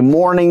 Sunday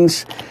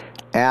mornings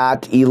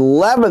at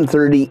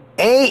 11:30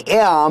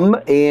 a.m.,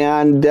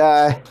 and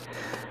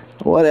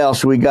what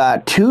else? We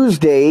got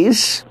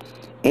Tuesdays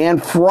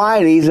and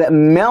Fridays at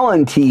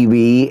Melon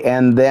TV,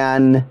 and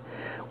then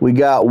we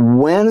got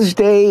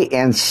Wednesday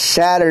and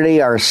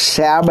Saturday, our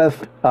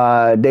Sabbath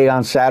day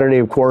on Saturday,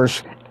 of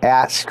course,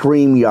 at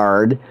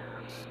StreamYard.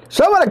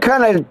 So I'm going to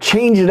kind of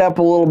change it up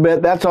a little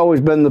bit. That's always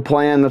been the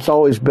plan. That's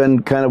always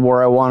been kind of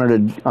where I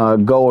wanted to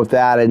go with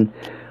that, and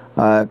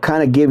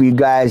kind of give you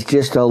guys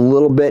just a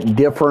little bit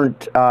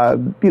different,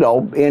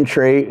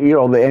 entry,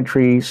 the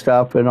entry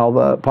stuff and all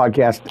the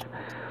podcast.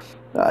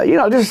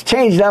 Just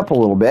change it up a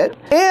little bit.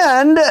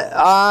 And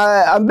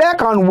I'm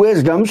back on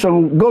Wisdom,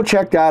 so go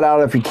check that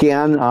out if you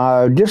can.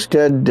 Just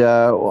an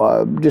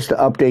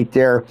update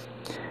there.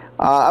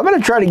 I'm going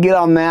to try to get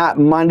on that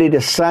Monday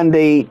to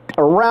Sunday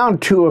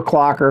around 2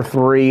 o'clock or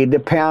 3. It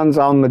depends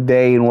on the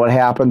day and what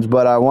happens,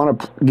 but I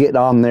want to get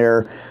on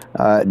there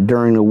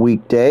during the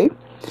weekday.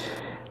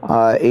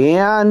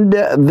 And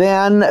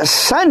then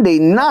Sunday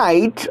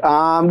night,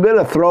 I'm going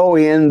to throw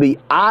in the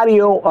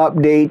audio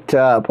update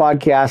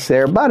podcast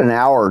there, about an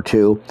hour or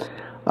two,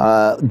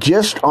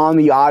 just on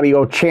the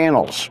audio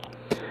channels.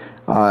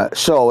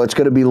 So it's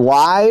going to be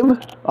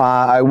live.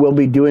 I will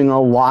be doing a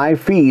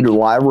live feed,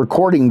 live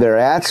recording there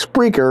at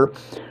Spreaker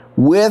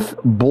with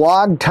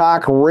Blog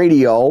Talk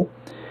Radio.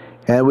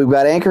 And we've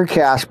got Anchor,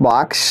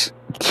 Castbox,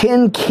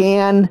 Tin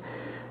Can,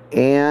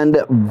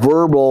 and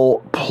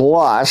Verbal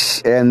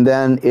Plus, and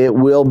then it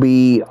will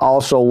be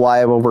also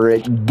live over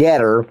at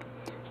Getter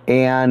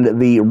and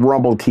the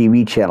Rumble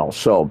TV channel.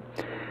 So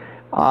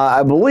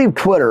I believe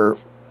Twitter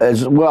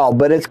as well,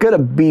 but it's going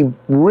to be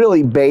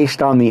really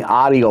based on the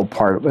audio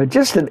part, but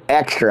just an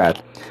extra.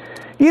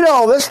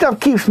 This stuff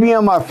keeps me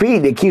on my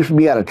feet. It keeps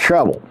me out of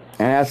trouble,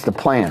 and that's the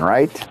plan,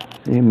 right?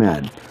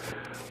 Amen.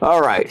 All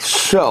right,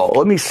 so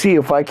let me see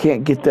if I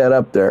can't get that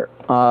up there.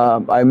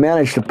 I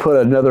managed to put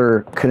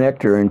another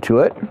connector into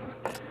it,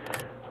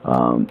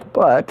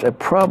 but I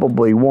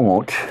probably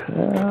won't.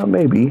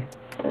 Maybe.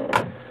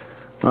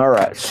 All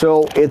right,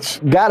 so it's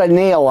got a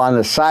nail on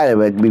the side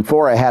of it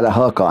before I had a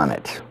hook on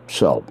it.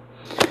 So,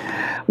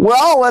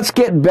 well, let's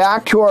get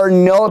back to our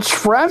notes,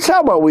 friends.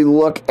 How about we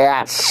look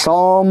at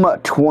Psalm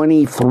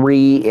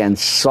 23 and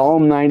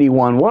Psalm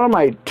 91, one of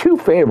my two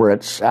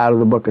favorites out of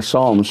the book of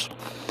Psalms.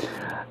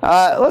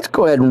 Let's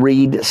go ahead and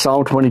read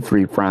Psalm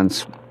 23,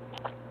 friends.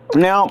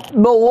 Now, the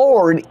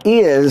Lord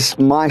is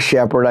my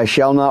shepherd, I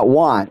shall not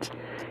want.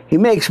 He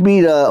makes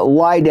me to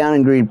lie down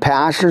in green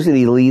pastures, and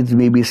he leads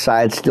me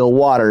beside still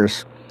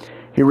waters.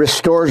 He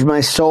restores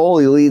my soul.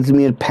 He leads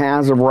me in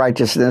paths of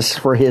righteousness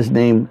for his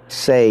name's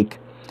sake.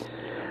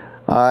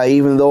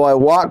 Even though I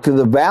walk through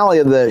the valley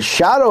of the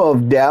shadow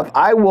of death,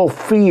 I will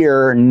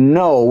fear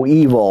no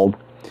evil.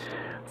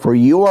 For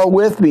you are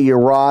with me, your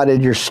rod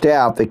and your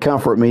staff, they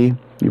comfort me.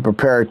 You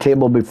prepare a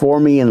table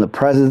before me in the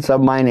presence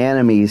of mine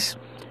enemies.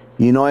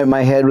 You anoint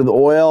my head with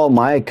oil,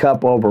 my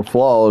cup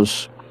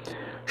overflows.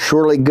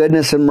 Surely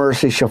goodness and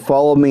mercy shall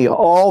follow me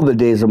all the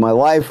days of my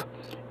life,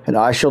 and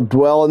I shall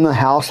dwell in the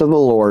house of the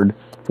Lord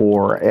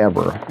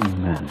forever.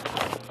 Amen.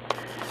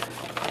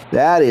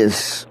 That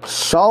is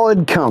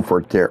solid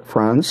comfort there,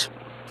 friends.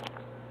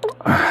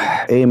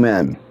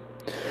 Amen.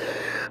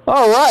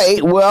 All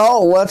right,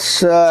 well,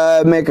 let's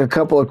make a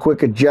couple of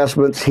quick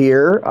adjustments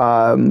here,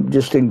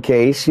 just in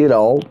case,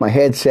 my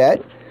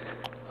headset.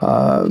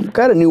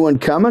 Got a new one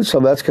coming, so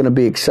that's going to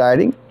be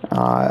exciting.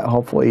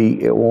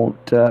 Hopefully it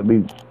won't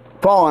be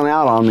falling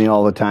out on me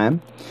all the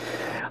time.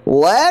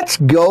 Let's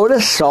go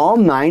to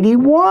Psalm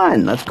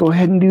 91. Let's go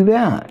ahead and do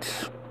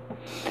that.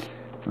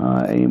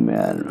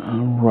 Amen.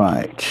 All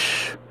right.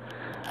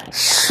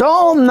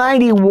 Psalm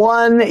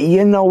 91,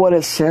 you know what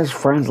it says,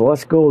 friends.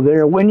 Let's go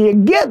there. When you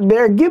get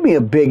there, give me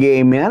a big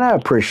amen. I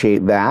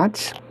appreciate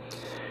that.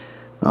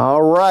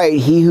 All right.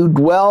 He who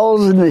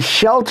dwells in the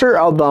shelter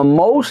of the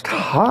Most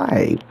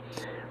High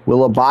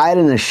will abide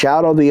in the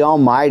shadow of the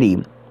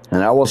Almighty.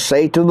 And I will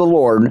say to the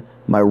Lord,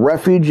 my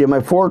refuge and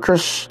my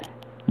fortress,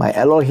 my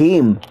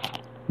Elohim,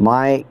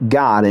 my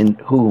God in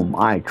whom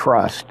I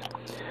trust.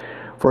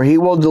 For he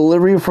will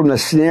deliver you from the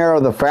snare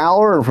of the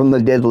fowler and from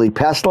the deadly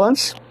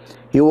pestilence.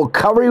 He will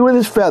cover you with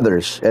his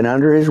feathers, and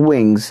under his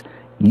wings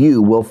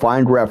you will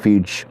find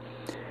refuge.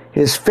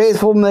 His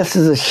faithfulness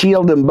is a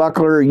shield and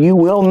buckler. You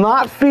will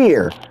not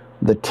fear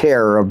the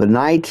terror of the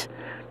night,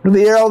 nor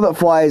the arrow that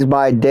flies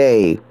by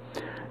day,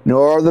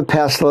 nor the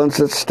pestilence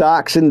that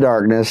stalks in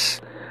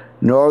darkness,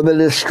 nor the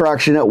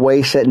destruction that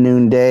wastes at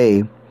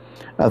noonday.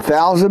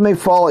 1,000 may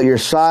fall at your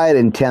side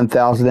and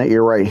 10,000 at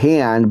your right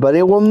hand, but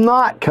it will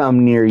not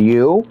come near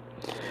you.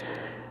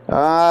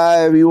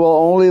 You will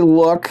only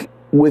look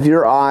with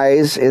your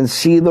eyes and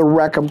see the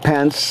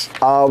recompense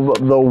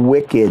of the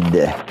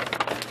wicked.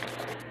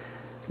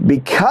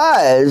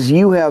 Because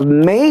you have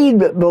made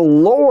the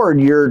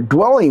Lord your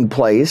dwelling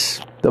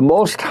place, the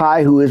Most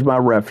High, who is my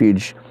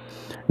refuge,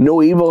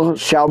 no evil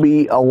shall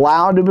be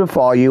allowed to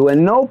befall you,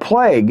 and no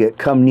plague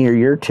come near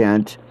your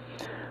tent.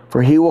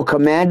 For he will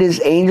command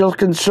his angels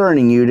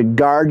concerning you to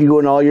guard you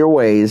in all your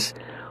ways.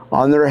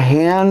 On their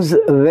hands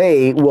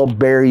they will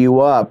bear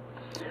you up,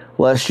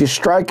 lest you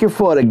strike your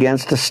foot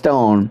against a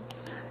stone.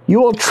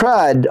 You will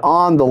tread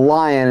on the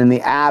lion and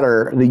the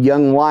adder, the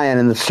young lion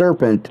and the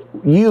serpent.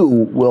 You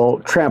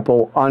will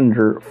trample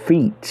under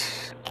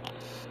feet.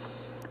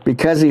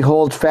 Because he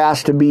holds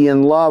fast to me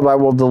in love, I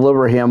will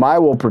deliver him. I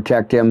will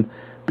protect him,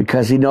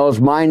 because he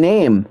knows my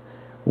name.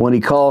 When he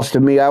calls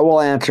to me, I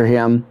will answer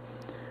him.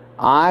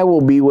 I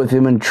will be with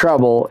him in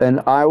trouble, and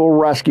I will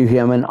rescue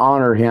him and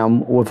honor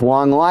him with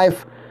long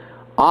life.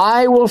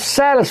 I will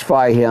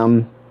satisfy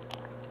him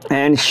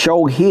and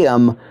show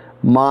him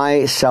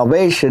my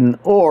salvation,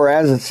 or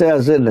as it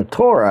says in the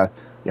Torah,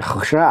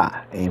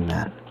 Yahushua.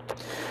 Amen.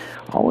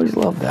 Always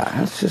love that.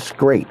 That's just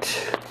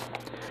great.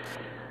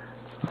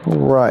 All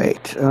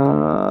right.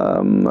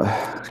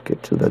 Let's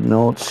get to the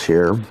notes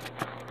here.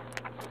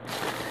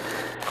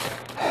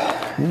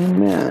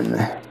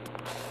 Amen.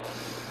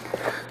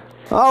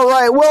 All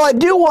right, well, I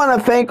do want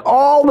to thank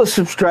all the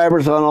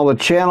subscribers on all the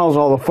channels,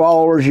 all the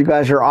followers. You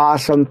guys are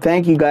awesome.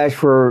 Thank you guys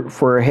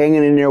for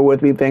hanging in there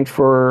with me. Thanks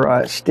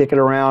for sticking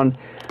around.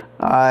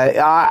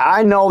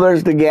 I know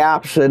there's the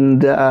gaps,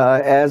 and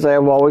as I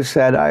have always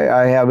said,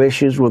 I have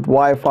issues with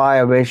Wi-Fi. I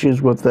have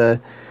issues with the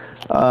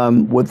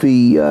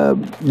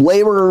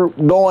labor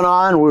going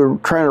on. We're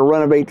trying to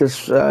renovate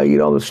this,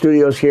 the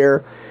studios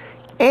here.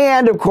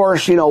 And, of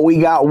course, we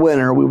got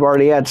winter. We've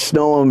already had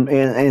snow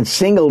in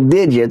single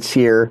digits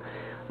here.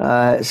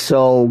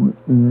 So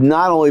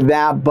not only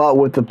that, but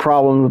with the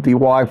problem with the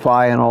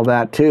Wi-Fi and all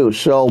that too.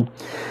 So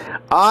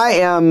I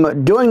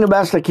am doing the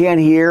best I can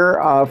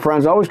here,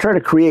 friends. I always try to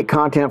create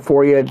content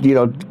for you,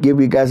 give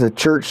you guys a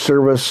church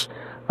service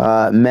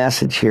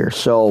message here.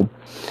 So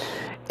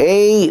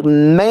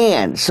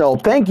amen. So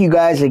thank you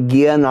guys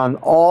again on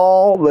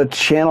all the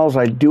channels.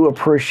 I do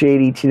appreciate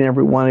each and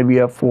every one of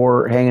you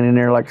for hanging in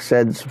there. Like I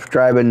said,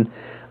 subscribing,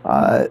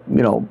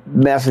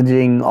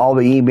 messaging, all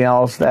the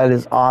emails. That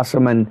is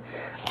awesome. And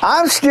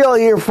I'm still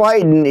here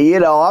fighting.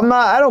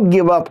 I don't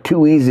give up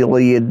too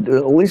easily, at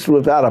least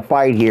without a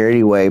fight here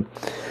anyway.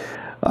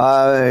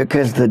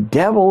 Because the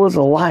devil is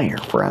a liar,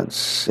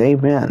 friends.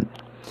 Amen.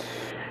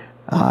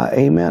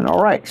 Amen.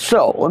 All right,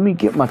 so let me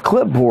get my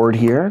clipboard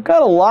here.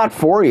 Got a lot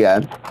for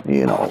you.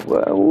 We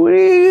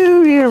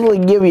usually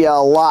give you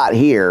a lot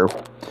here.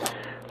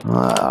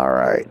 All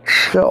right,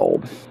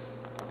 so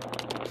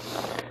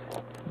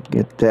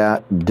get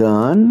that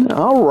done.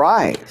 All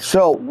right,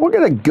 so we're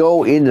going to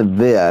go into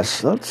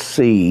this. Let's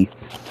see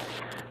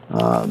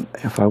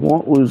if I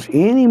won't lose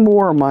any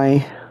more of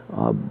my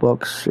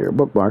books here,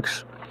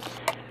 bookmarks.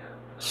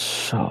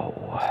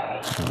 So,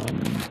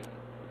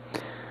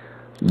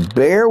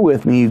 bear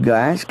with me, you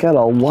guys. Got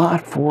a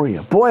lot for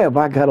you. Boy, have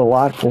I got a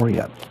lot for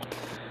you.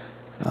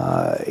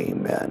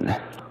 Amen.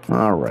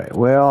 All right,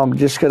 well, I'm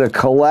just going to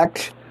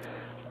collect.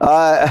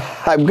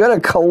 I'm going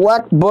to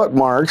collect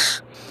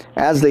bookmarks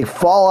as they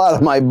fall out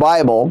of my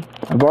Bible.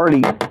 I've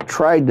already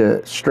tried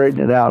to straighten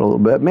it out a little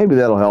bit. Maybe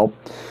that'll help.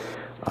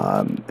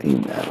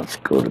 Amen. Let's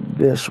go to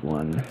this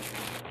one.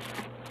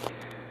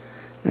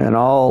 And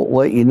I'll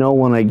let you know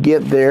when I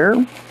get there.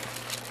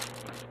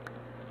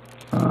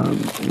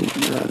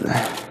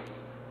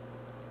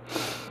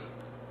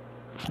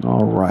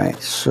 All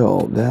right,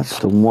 so that's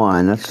the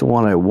one. That's the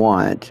one I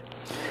want.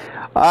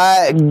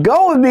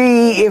 Go with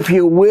me, if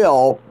you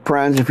will,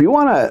 friends, if you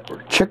want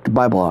to check the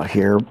Bible out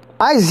here.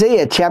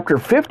 Isaiah chapter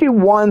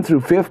 51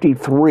 through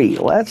 53.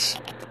 Let's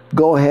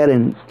go ahead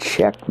and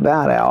check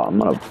that out. I'm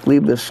going to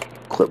leave this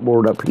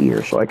clipboard up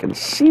here so I can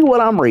see what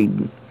I'm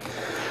reading.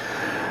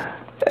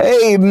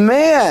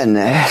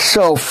 Amen.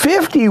 So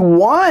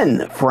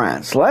 51,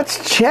 friends.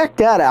 Let's check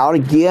that out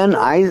again.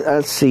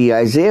 Let's see,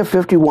 Isaiah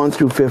 51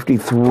 through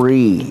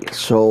 53.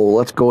 So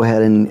let's go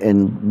ahead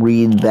and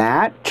read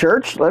that.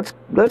 Church, let's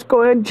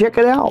go ahead and check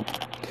it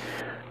out.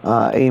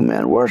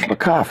 Amen. Where's my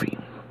coffee?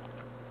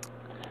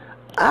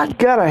 I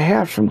gotta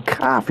have some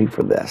coffee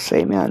for this.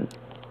 Amen.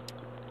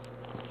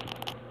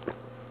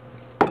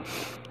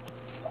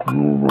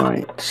 All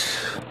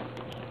right.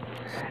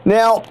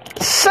 Now,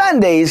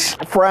 Sundays,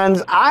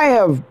 friends, I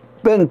have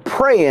been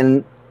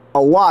praying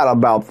a lot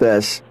about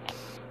this.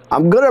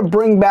 I'm going to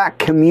bring back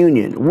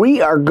communion. We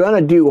are going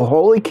to do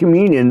Holy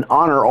Communion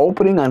on our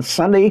opening on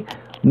Sunday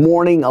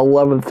morning,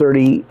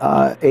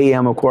 11:30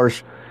 a.m., of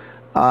course.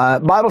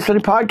 Bible study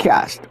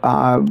podcast.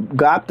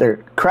 Got the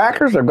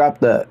crackers. I've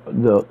got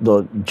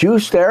the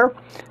juice there.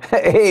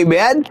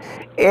 Amen.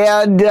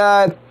 And,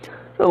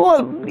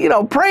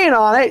 praying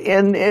on it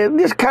and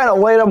just kind of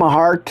laid on my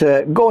heart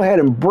to go ahead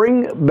and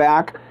bring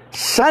back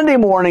Sunday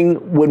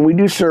morning when we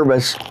do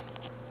service.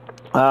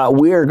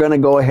 We are going to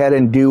go ahead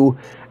and do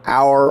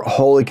our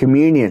Holy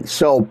Communion.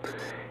 So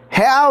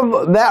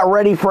have that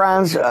ready,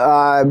 friends.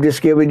 I'm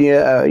just giving you,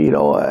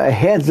 a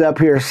heads up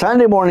here.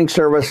 Sunday morning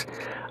service,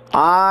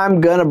 I'm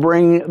going to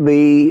bring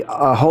the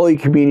Holy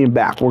Communion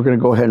back. We're going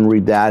to go ahead and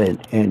read that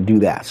and do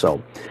that.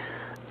 So,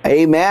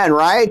 amen,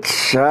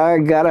 right? I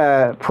got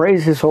to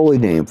praise his holy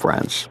name,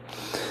 friends.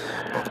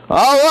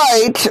 All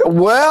right.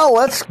 Well,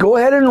 let's go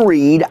ahead and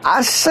read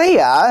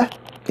Isaiah.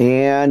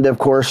 And, of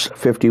course,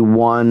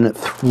 51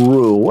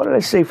 through, what did I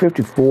say,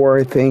 54,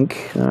 I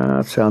think?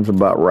 That sounds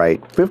about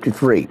right.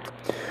 53.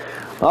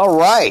 All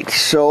right,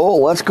 so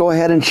let's go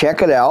ahead and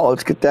check it out.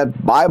 Let's get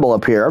that Bible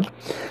up here.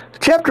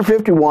 Chapter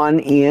 51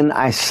 in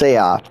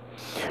Isaiah.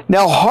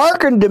 Now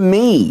hearken to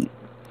me,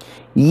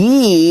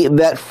 ye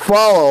that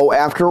follow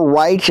after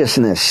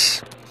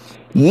righteousness,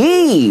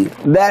 ye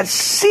that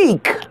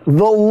seek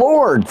the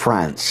Lord,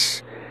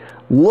 friends.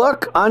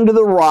 Look unto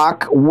the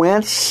rock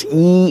whence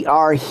ye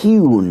are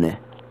hewn,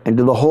 and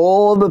to the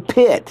hole of the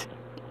pit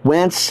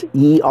whence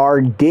ye are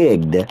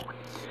digged.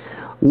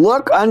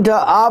 Look unto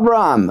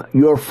Abraham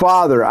your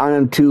father, and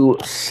unto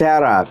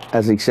Sarah,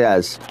 as he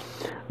says,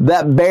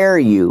 that bare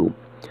you.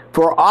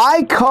 For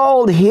I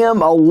called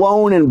him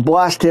alone and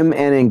blessed him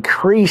and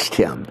increased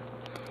him.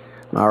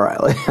 All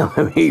right,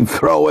 let me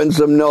throw in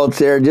some notes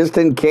here just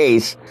in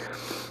case.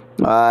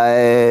 So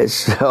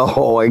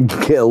I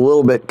get a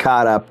little bit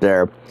caught up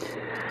there.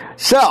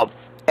 So,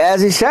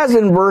 as he says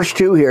in verse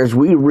 2 here, as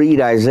we read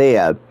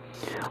Isaiah,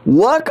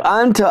 look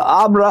unto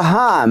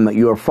Abraham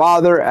your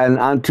father and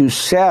unto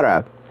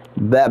Sarah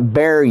that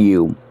bare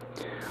you.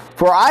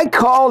 For I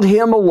called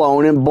him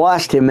alone and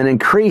blessed him and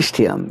increased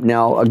him.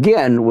 Now,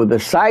 again, with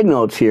the side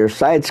notes here,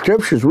 side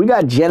scriptures, we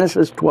got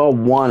Genesis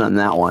 12:1 on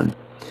that one.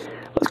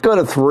 Let's go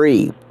to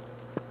 3.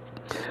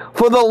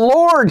 For the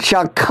Lord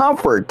shall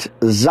comfort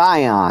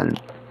Zion.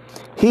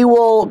 He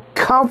will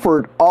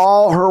comfort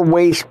all her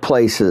waste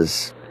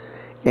places.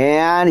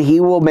 And he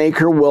will make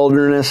her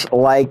wilderness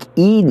like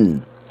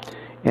Eden,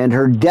 and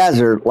her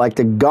desert like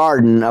the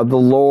garden of the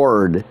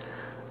Lord.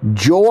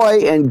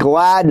 Joy and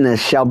gladness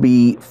shall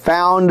be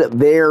found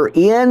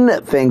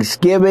therein,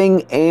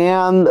 thanksgiving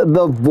and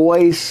the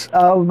voice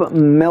of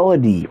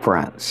melody,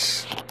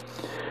 friends.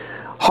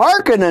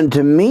 Hearken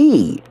unto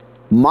me,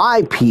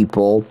 my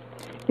people,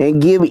 and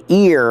give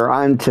ear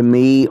unto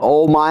me,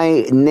 O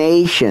my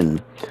nation.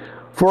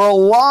 For a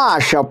law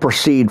shall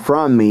proceed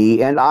from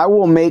me, and I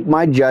will make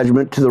my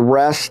judgment to the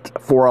rest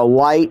for a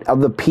light of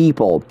the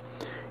people.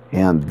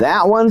 And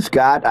that one's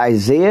got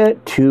Isaiah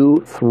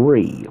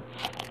 2:3.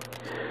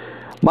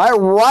 My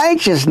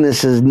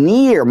righteousness is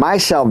near, my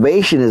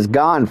salvation is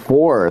gone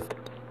forth,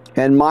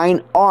 and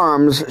mine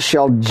arms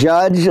shall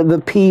judge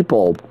the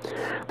people.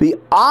 The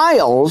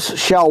isles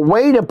shall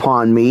wait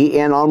upon me,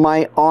 and on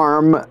my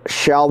arm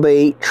shall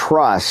they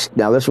trust.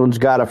 Now this one's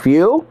got a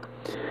few.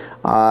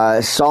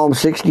 Psalm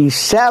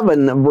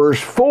 67, verse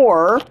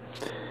 4,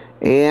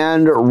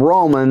 and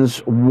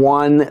Romans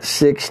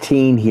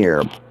 1:16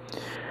 here.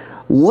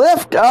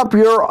 Lift up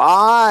your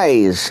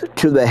eyes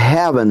to the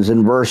heavens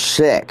in verse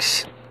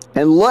 6,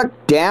 and look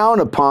down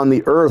upon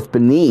the earth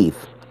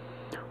beneath.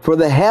 For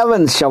the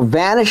heavens shall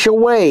vanish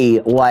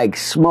away like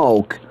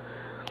smoke,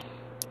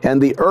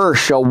 and the earth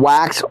shall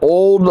wax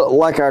old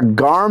like a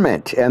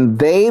garment, and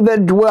they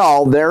that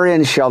dwell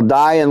therein shall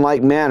die in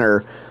like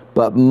manner.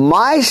 But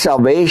my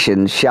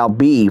salvation shall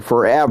be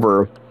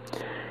forever,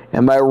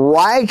 and my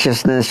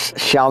righteousness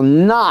shall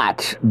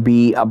not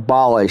be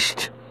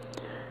abolished.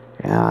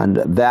 And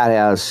that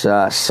has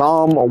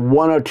Psalm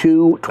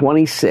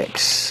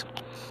 102:26.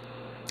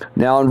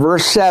 Now in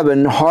verse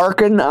 7,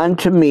 hearken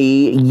unto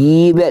me,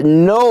 ye that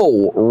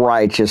know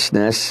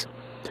righteousness,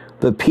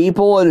 the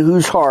people in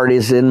whose heart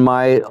is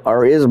my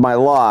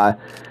law.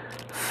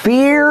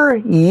 Fear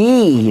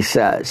ye, he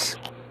says,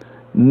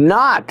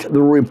 not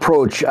the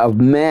reproach of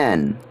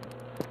men.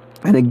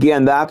 And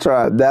again, that's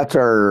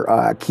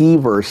our key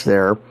verse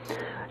there.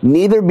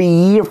 Neither be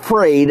ye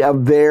afraid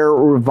of their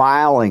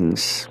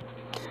revilings.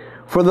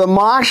 For the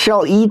moth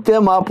shall eat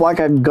them up like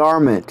a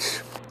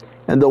garment,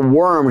 and the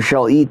worm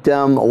shall eat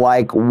them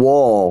like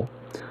wool.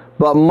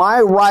 But my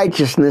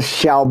righteousness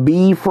shall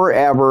be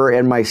forever,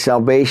 and my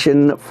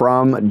salvation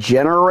from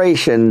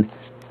generation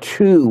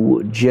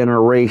to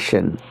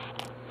generation.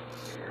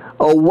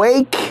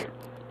 Awake,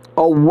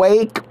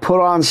 awake,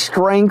 put on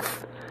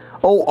strength,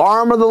 O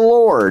arm of the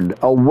Lord.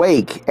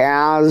 Awake,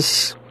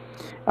 as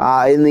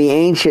in the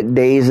ancient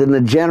days, in the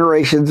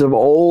generations of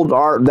old,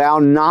 art thou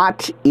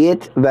not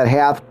it that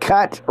hath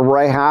cut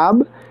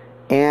Rahab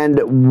and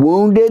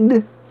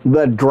wounded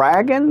the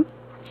dragon?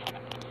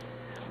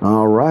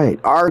 All right.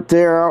 Art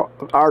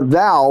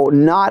thou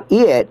not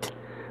it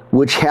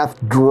which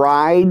hath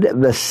dried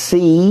the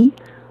sea,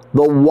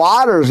 the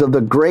waters of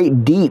the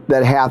great deep,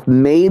 that hath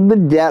made the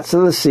depths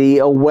of the sea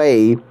a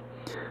way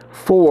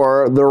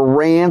for the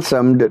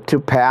ransomed to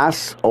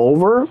pass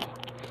over?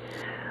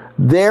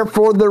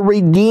 Therefore the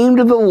redeemed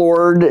of the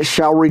Lord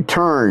shall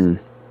return,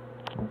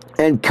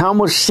 and come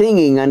with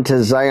singing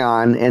unto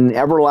Zion, and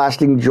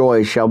everlasting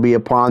joy shall be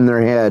upon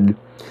their head.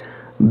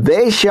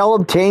 They shall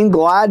obtain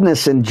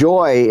gladness and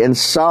joy, and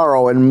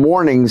sorrow and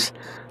mournings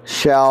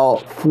shall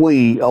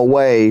flee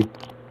away.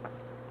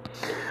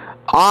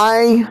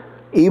 I,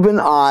 even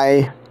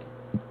I,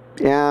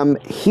 am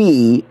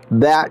he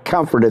that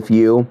comforteth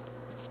you.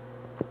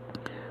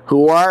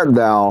 Who art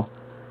thou,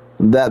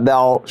 that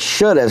thou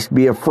shouldest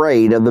be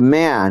afraid of the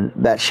man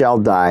that shall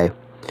die,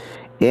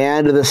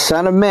 and of the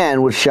Son of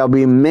Man which shall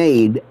be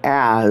made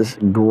as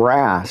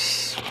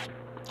grass?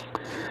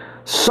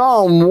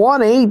 Psalm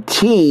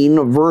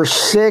 118, verse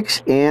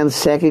 6, and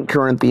 2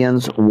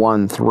 Corinthians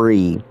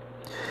 1:3.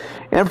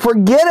 And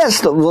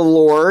forgettest the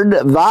Lord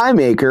thy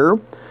Maker,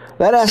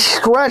 that hast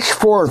stretched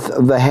forth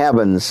the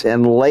heavens,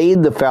 and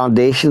laid the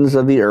foundations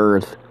of the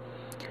earth,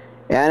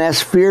 and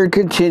hast feared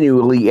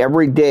continually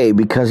every day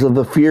because of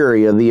the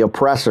fury of the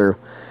oppressor,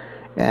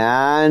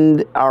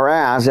 and are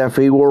as if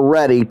he were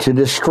ready to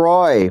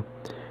destroy.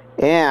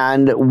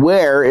 And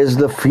where is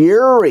the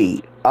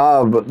fury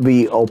of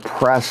the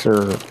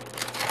oppressor?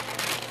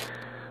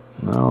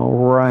 All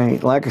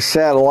right. Like I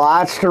said,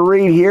 lots to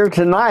read here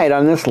tonight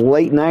on this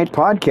late night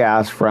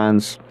podcast,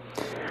 friends.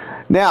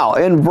 Now,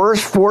 in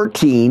verse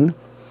 14,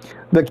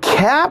 the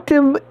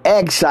captive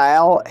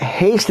exile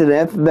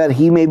hasteneth that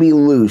he may be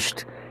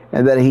loosed,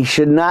 and that he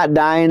should not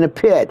die in a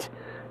pit,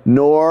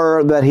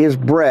 nor that his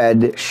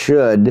bread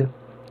should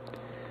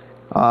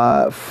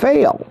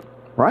fail.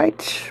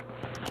 Right?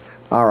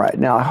 All right.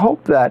 Now, I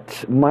hope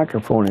that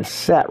microphone is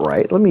set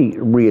right. Let me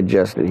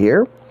readjust it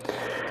here.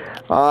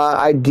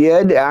 I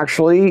did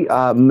actually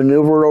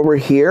maneuver it over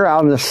here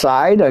out on the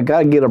side. I got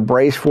to get a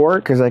brace for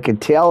it because I can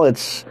tell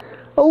it's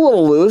a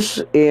little loose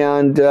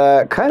and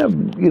kind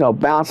of,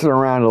 bouncing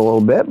around a little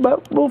bit,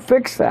 but we'll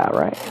fix that,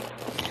 right?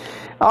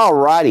 All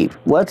righty.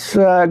 Let's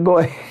go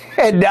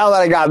ahead. Now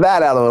that I got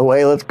that out of the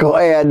way, let's go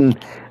ahead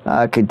and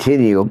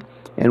continue.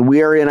 And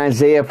we are in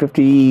Isaiah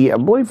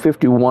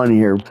 51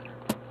 here.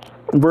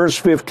 Verse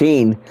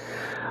 15.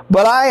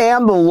 But I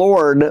am the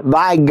Lord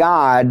thy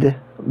God,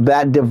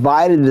 that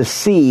divided the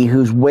sea,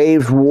 whose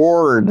waves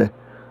roared.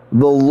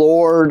 The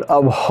Lord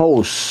of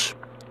hosts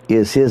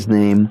is his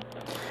name.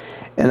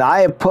 And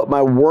I have put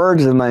my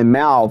words in thy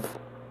mouth,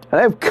 and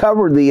I have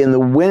covered thee in the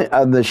wind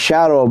of the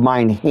shadow of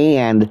mine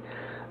hand,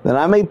 that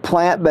I may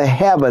plant the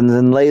heavens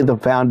and lay the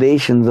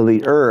foundations of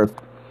the earth,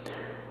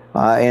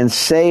 and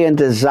say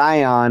unto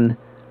Zion,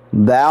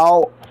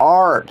 thou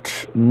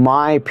art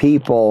my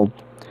people.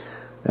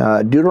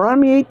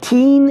 Deuteronomy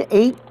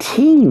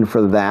 18:18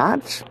 for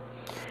that.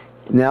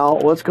 Now,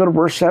 let's go to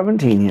verse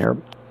 17 here.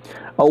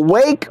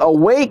 Awake,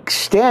 awake,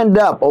 stand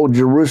up, O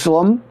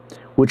Jerusalem,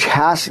 which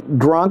hast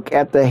drunk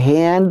at the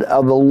hand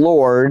of the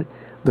Lord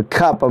the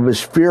cup of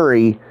his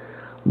fury.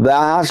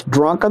 Thou hast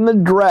drunk on the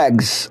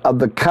dregs of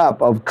the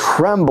cup of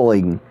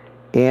trembling,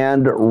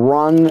 and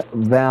wrung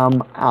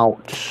them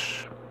out.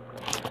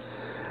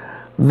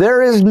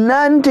 There is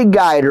none to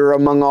guide her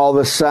among all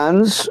the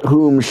sons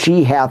whom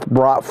she hath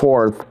brought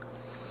forth.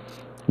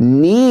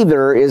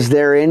 Neither is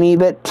there any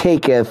that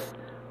taketh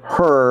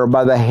her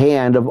by the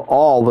hand of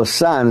all the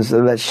sons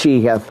that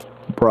she hath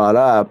brought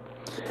up.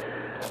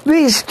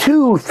 These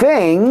two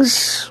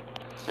things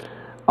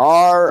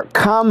are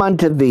come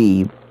unto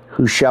thee,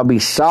 who shall be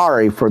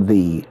sorry for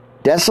thee,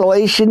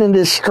 desolation and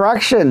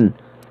destruction,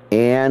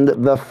 and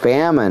the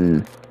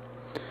famine.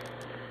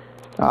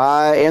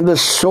 And the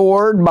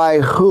sword, by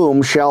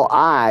whom shall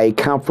I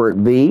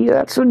comfort thee?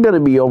 That's going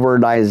to be over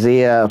in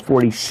Isaiah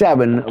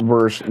 47,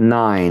 verse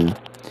 9.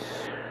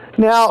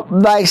 Now,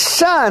 thy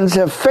sons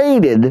have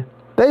faded.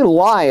 They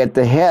lie at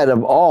the head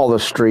of all the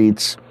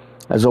streets,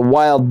 as a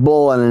wild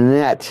bull in a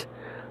net.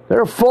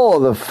 They're full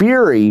of the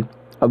fury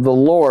of the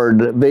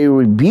Lord. They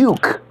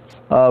rebuke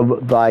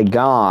of thy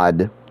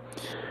God.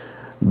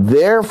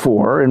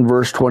 Therefore, in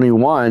verse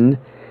 21,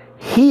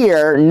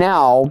 hear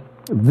now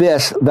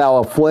this thou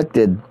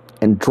afflicted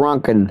and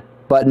drunken,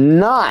 but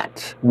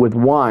not with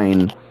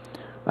wine.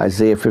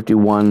 Isaiah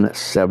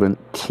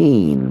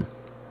 51:17.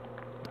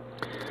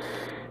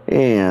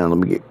 And let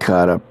me get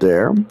caught up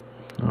there.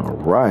 All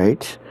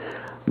right.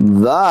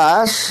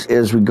 Thus,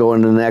 as we go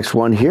into the next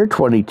one here,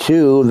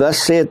 22, thus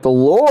saith the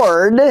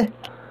Lord,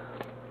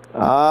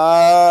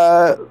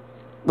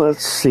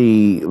 let's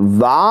see,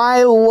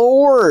 thy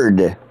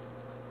Lord,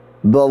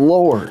 the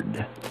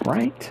Lord,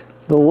 right?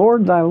 The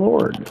Lord, thy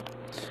Lord.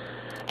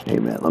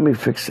 Amen. Let me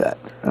fix that.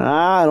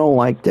 I don't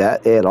like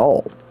that at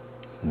all.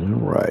 All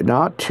right.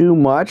 Not too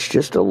much,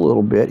 just a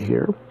little bit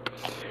here.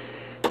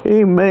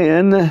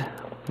 Amen.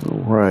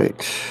 All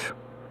right.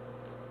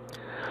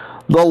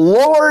 The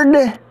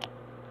Lord,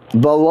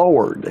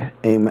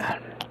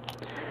 amen,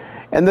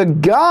 and the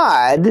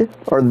God,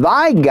 or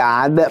thy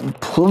God, that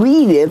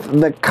pleadeth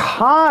the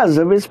cause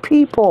of his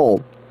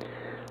people.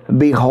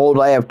 Behold,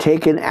 I have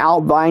taken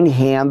out thine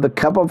hand the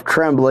cup of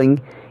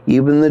trembling,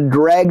 even the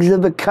dregs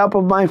of the cup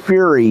of my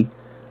fury.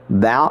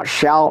 Thou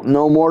shalt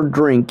no more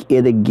drink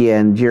it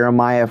again.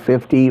 Jeremiah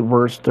 50,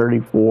 verse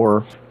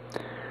 34.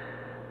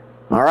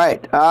 All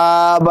right.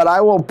 But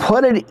I will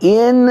put it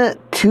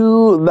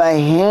into the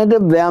hand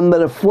of them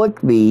that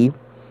afflict thee,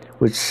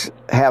 which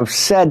have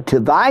said to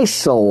thy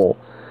soul,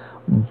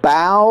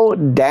 bow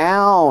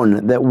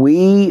down, that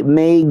we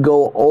may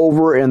go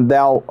over, and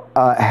thou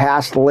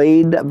hast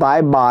laid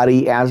thy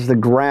body as the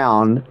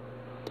ground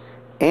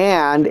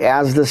and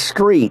as the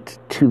street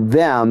to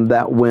them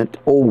that went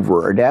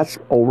over. That's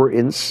over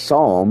in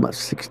Psalm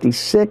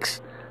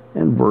 66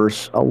 and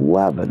verse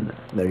 11.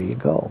 There you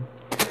go.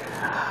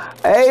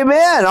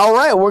 Amen. All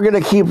right, we're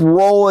going to keep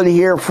rolling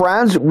here,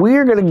 friends.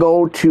 We're going to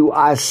go to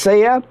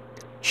Isaiah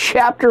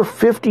chapter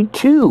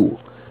 52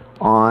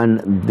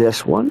 on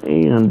this one.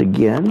 And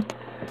again,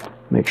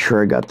 make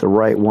sure I got the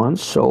right one.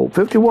 So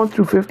 51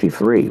 through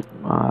 53.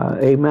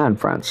 Amen,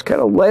 friends.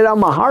 Kind of laid on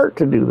my heart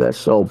to do this.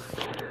 So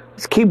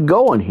let's keep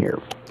going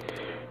here.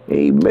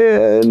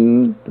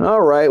 Amen.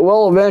 All right.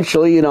 Well,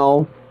 eventually,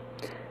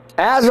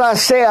 as I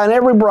say on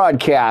every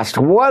broadcast,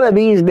 one of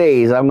these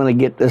days I'm going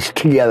to get this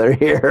together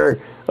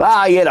here.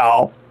 Well,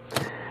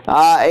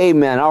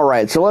 amen. All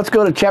right. So let's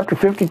go to chapter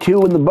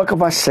 52 in the book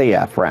of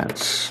Isaiah,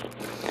 friends.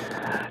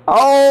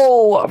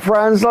 Oh,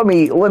 friends, let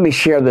me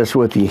share this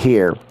with you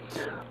here.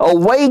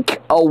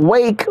 Awake,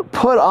 awake,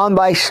 put on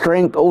thy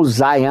strength, O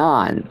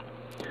Zion.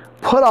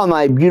 Put on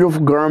thy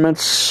beautiful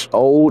garments,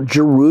 O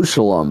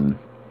Jerusalem.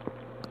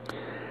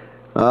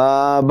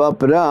 Let's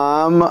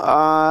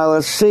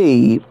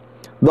see.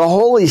 The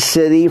holy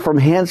city, from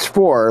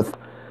henceforth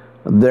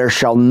there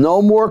shall no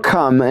more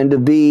come unto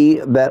thee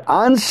that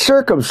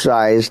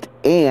uncircumcised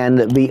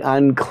and the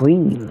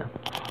unclean.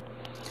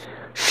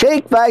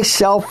 Shake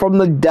thyself from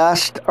the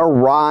dust,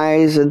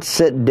 arise and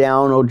sit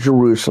down, O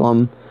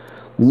Jerusalem.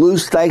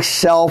 Loose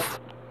thyself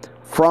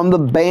from the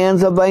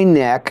bands of thy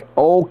neck,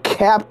 O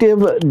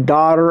captive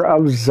daughter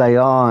of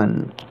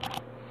Zion.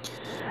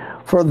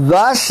 For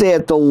thus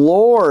saith the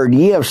Lord,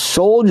 ye have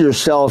sold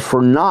yourselves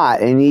for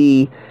naught, and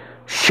ye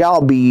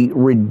shall be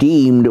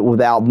redeemed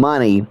without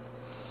money.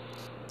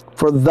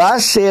 For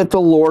thus saith the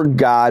Lord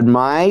God,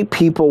 my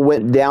people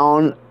went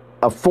down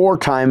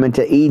aforetime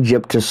into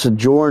Egypt to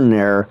sojourn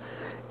there,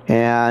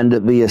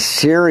 and the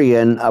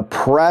Assyrian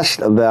oppressed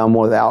them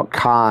without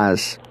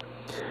cause.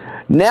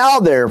 Now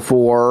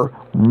therefore,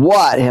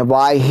 what have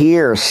I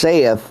here,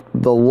 saith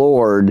the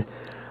Lord,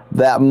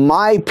 that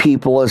my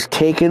people is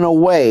taken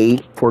away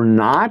for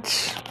naught?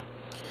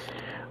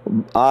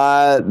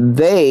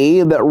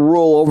 They that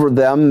rule over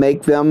them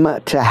make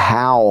them to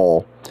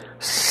howl,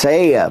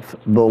 saith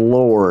the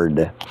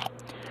Lord.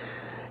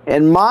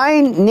 And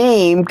my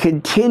name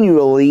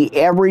continually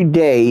every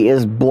day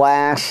is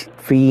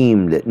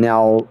blasphemed.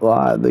 Now,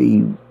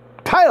 the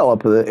title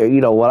up of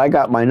what I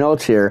got my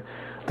notes here,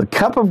 the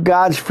cup of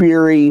God's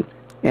fury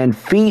and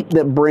feet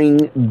that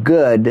bring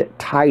good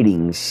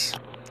tidings.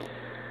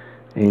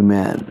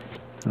 Amen.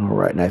 All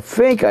right, and I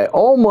think I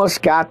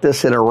almost got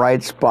this in a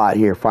right spot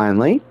here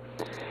finally.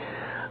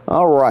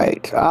 All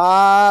right,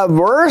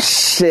 verse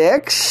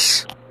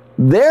 6,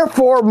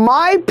 therefore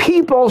my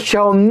people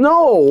shall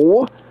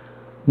know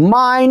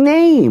my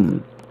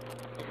name.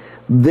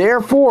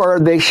 Therefore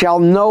they shall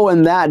know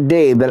in that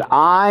day that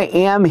I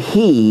am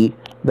he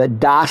that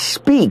doth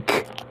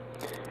speak,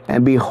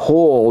 and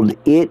behold,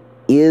 it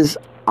is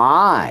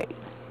I.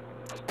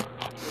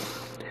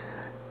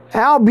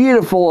 How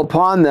beautiful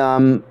upon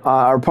them,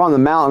 or upon the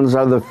mountains,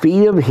 are the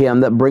feet of him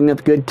that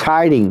bringeth good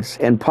tidings,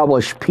 and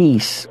publisheth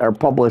peace,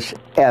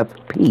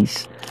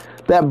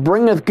 that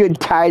bringeth good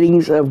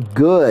tidings of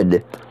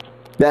good,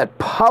 that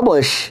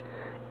publisheth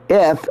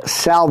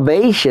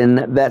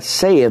salvation, that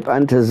saith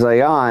unto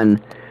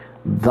Zion,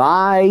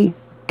 thy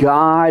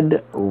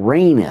God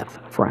reigneth,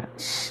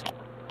 friends.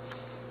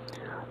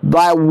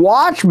 Thy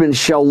watchmen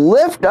shall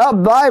lift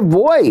up thy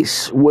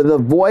voice, with a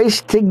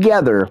voice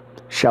together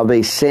shall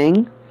they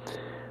sing,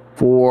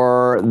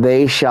 for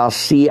they shall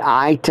see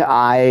eye to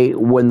eye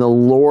when the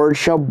Lord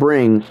shall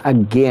bring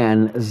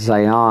again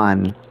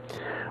Zion.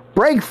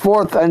 Break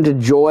forth unto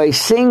joy,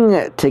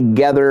 sing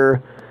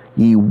together,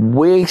 ye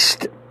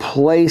waste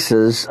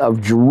places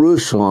of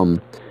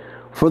Jerusalem.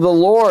 For the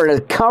Lord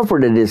hath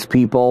comforted his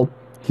people,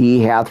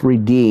 he hath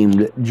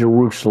redeemed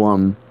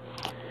Jerusalem.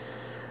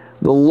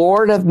 The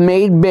Lord hath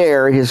made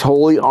bare his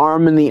holy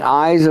arm in the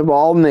eyes of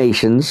all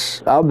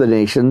nations,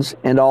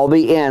 and all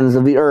the ends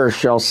of the earth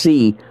shall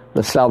see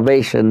the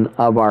salvation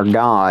of our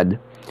God.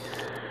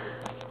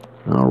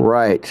 All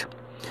right.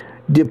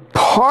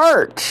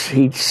 Depart,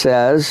 he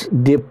says,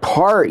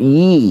 depart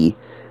ye,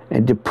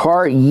 and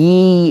depart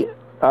ye,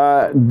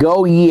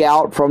 go ye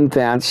out from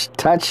thence,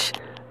 touch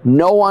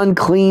no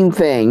unclean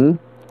thing.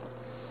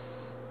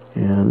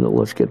 And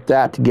let's get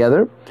that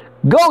together.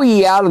 Go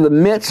ye out of the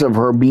midst of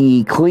her, be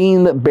ye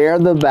clean that bear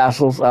the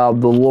vessels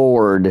of the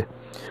Lord.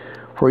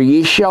 For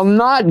ye shall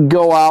not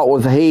go out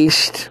with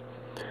haste,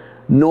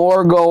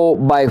 nor go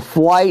by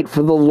flight,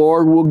 for the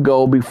Lord will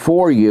go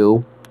before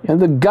you, and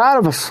the God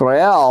of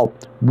Israel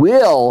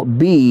will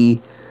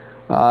be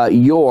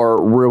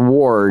your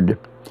reward.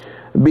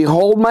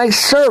 Behold, my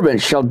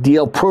servant shall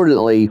deal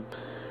prudently.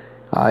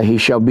 He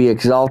shall be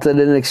exalted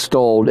and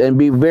extolled, and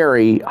be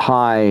very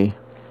high.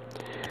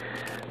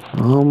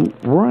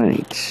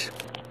 Right.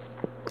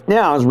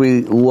 Now, as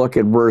we look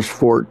at verse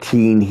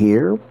 14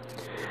 here,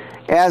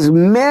 as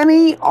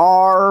many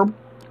are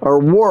or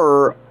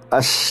were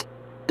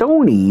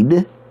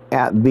astonied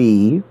at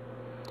thee,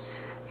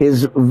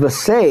 his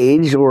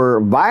visage or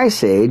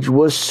visage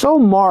was so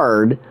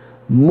marred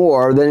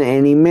more than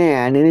any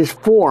man, and his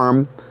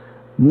form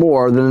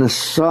more than the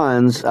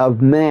sons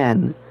of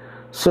men.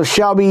 So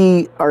shall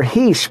be, or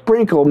he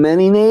sprinkle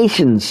many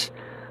nations.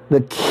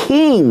 The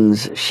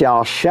kings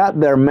shall shut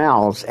their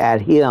mouths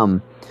at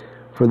him,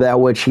 for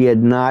that which he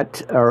had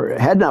not, or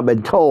had not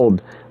been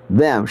told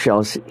them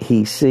shall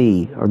he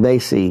see, or they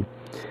see.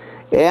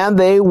 And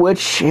they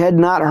which had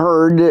not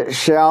heard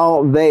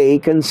shall they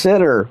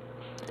consider.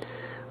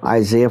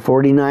 Isaiah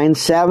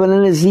 49:7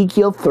 and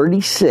Ezekiel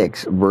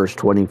 36, verse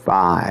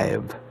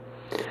 25.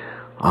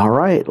 All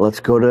right,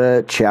 let's go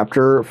to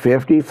chapter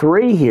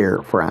 53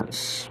 here,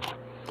 friends.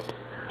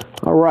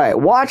 All right,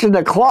 watching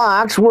the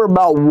clocks, we're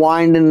about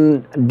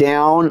winding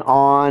down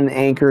on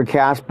Anchor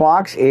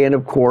Castbox and,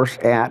 of course,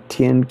 at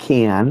Tin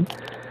Can.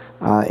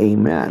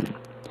 Amen.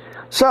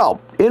 So,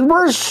 in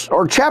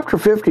chapter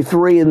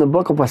 53 in the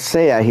book of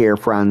Isaiah here,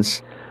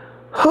 friends,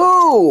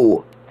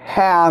 who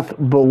hath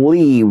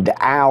believed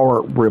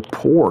our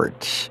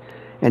report?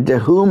 And to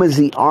whom is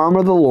the arm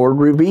of the Lord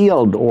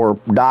revealed, or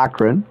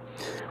doctrine?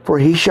 For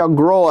he shall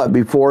grow up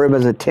before him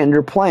as a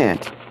tender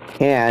plant,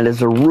 and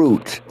as a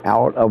root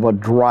out of a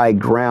dry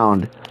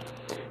ground.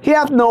 He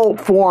hath no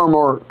form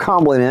or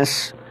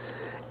comeliness,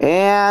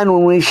 and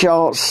when we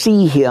shall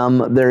see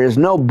him, there is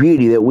no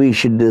beauty that we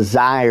should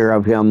desire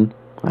of him.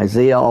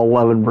 Isaiah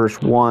 11,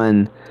 verse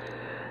 1.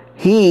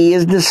 He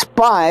is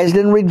despised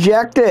and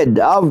rejected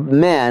of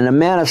men, a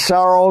man of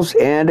sorrows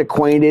and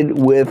acquainted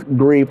with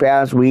grief,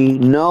 as we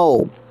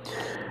know.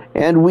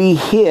 And we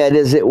hid,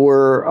 as it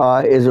were,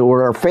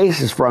 our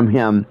faces from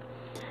him.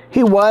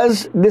 He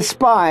was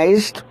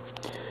despised,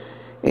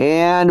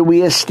 and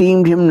we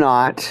esteemed him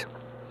not.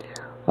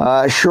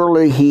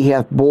 Surely he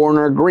hath borne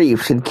our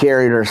griefs and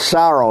carried our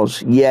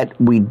sorrows, yet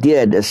we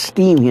did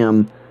esteem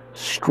him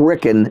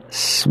stricken,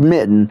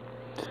 smitten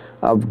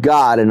of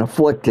God, and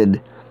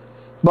afflicted.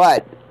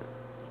 But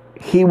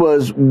he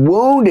was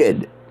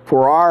wounded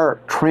for our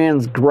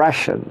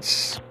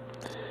transgressions.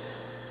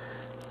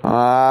 He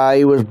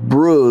was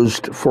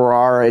bruised for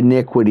our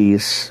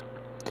iniquities.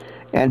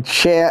 And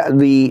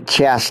the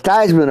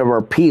chastisement of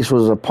our peace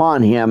was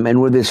upon him.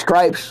 And with his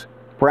stripes,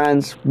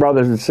 friends,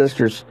 brothers and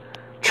sisters,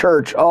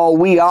 church,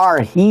 we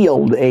are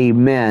healed.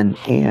 Amen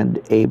and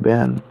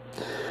amen.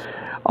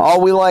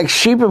 All we like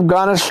sheep have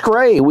gone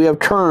astray. We have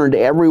turned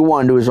every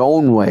one to his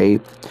own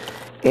way.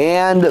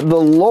 And the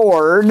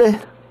Lord,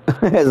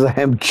 as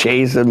I'm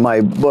chasing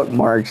my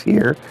bookmarks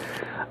here,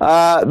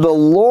 the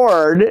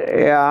Lord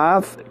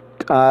hath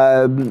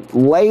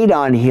laid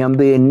on him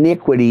the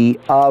iniquity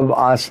of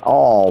us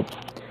all.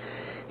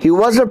 He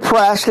was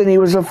oppressed and he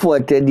was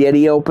afflicted, yet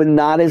he opened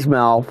not his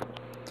mouth.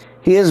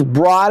 He is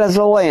brought as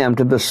a lamb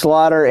to the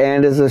slaughter,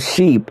 and as a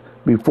sheep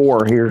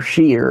before her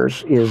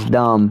shears is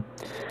dumb.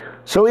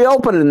 So he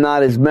opened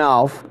not his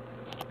mouth.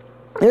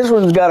 This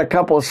one's got a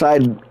couple of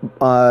side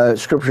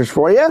scriptures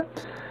for you.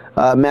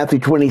 Matthew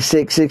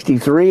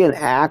 26:63 and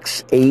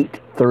Acts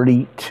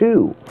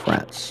 8:32,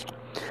 friends.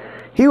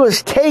 He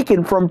was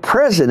taken from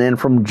prison and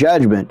from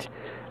judgment,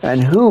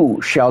 and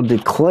who shall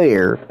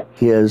declare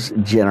his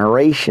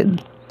generation?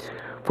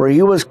 For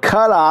he was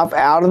cut off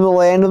out of the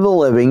land of the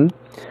living.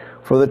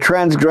 For the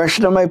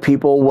transgression of my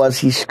people was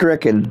he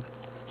stricken.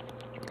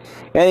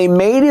 And he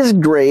made his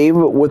grave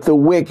with the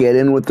wicked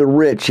and with the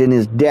rich in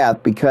his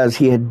death, because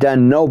he had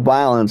done no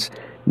violence,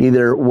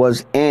 neither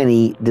was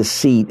any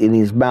deceit in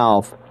his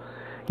mouth.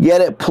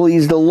 Yet it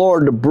pleased the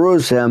Lord to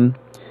bruise him.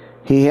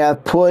 He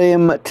hath put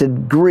him to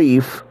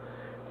grief,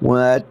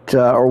 when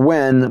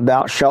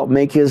thou shalt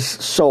make his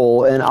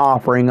soul an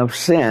offering of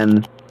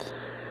sin.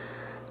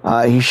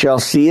 He shall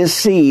see his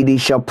seed, he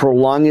shall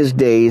prolong his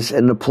days,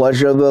 and the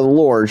pleasure of the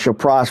Lord shall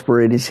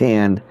prosper in his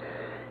hand.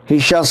 He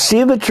shall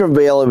see the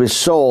travail of his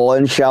soul,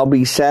 and shall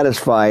be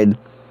satisfied.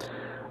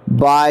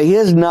 By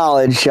his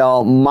knowledge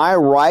shall my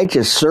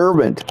righteous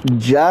servant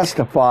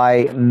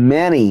justify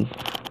many.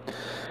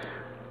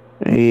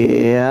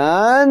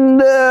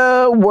 And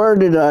where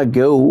did I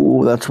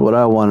go? That's what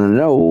I want to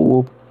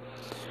know.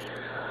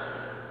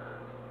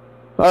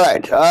 All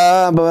right.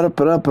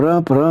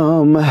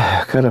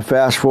 Kind of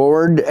fast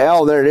forward.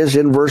 Oh, there it is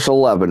in verse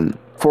 11.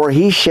 For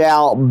he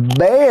shall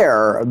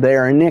bear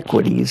their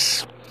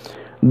iniquities.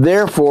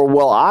 Therefore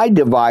will I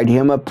divide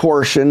him a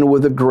portion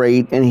with the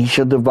great, and he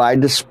shall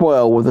divide the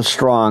spoil with the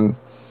strong.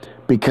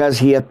 Because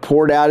he hath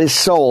poured out his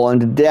soul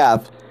unto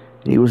death,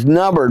 he was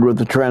numbered with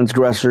the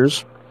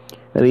transgressors.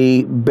 that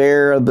he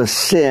bare the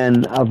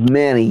sin of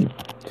many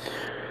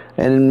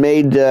and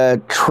made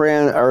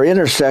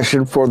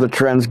intercession for the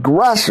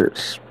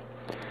transgressors.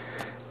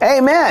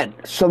 Amen.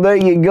 So there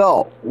you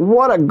go.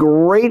 What a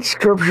great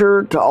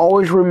scripture to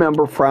always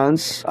remember,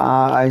 friends.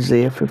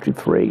 Isaiah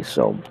 53.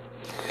 So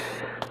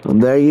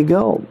there you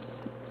go.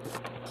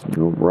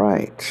 All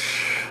right.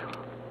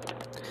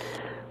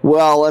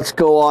 Well, let's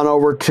go on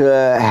over to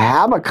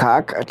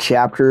Habakkuk,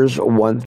 chapters 1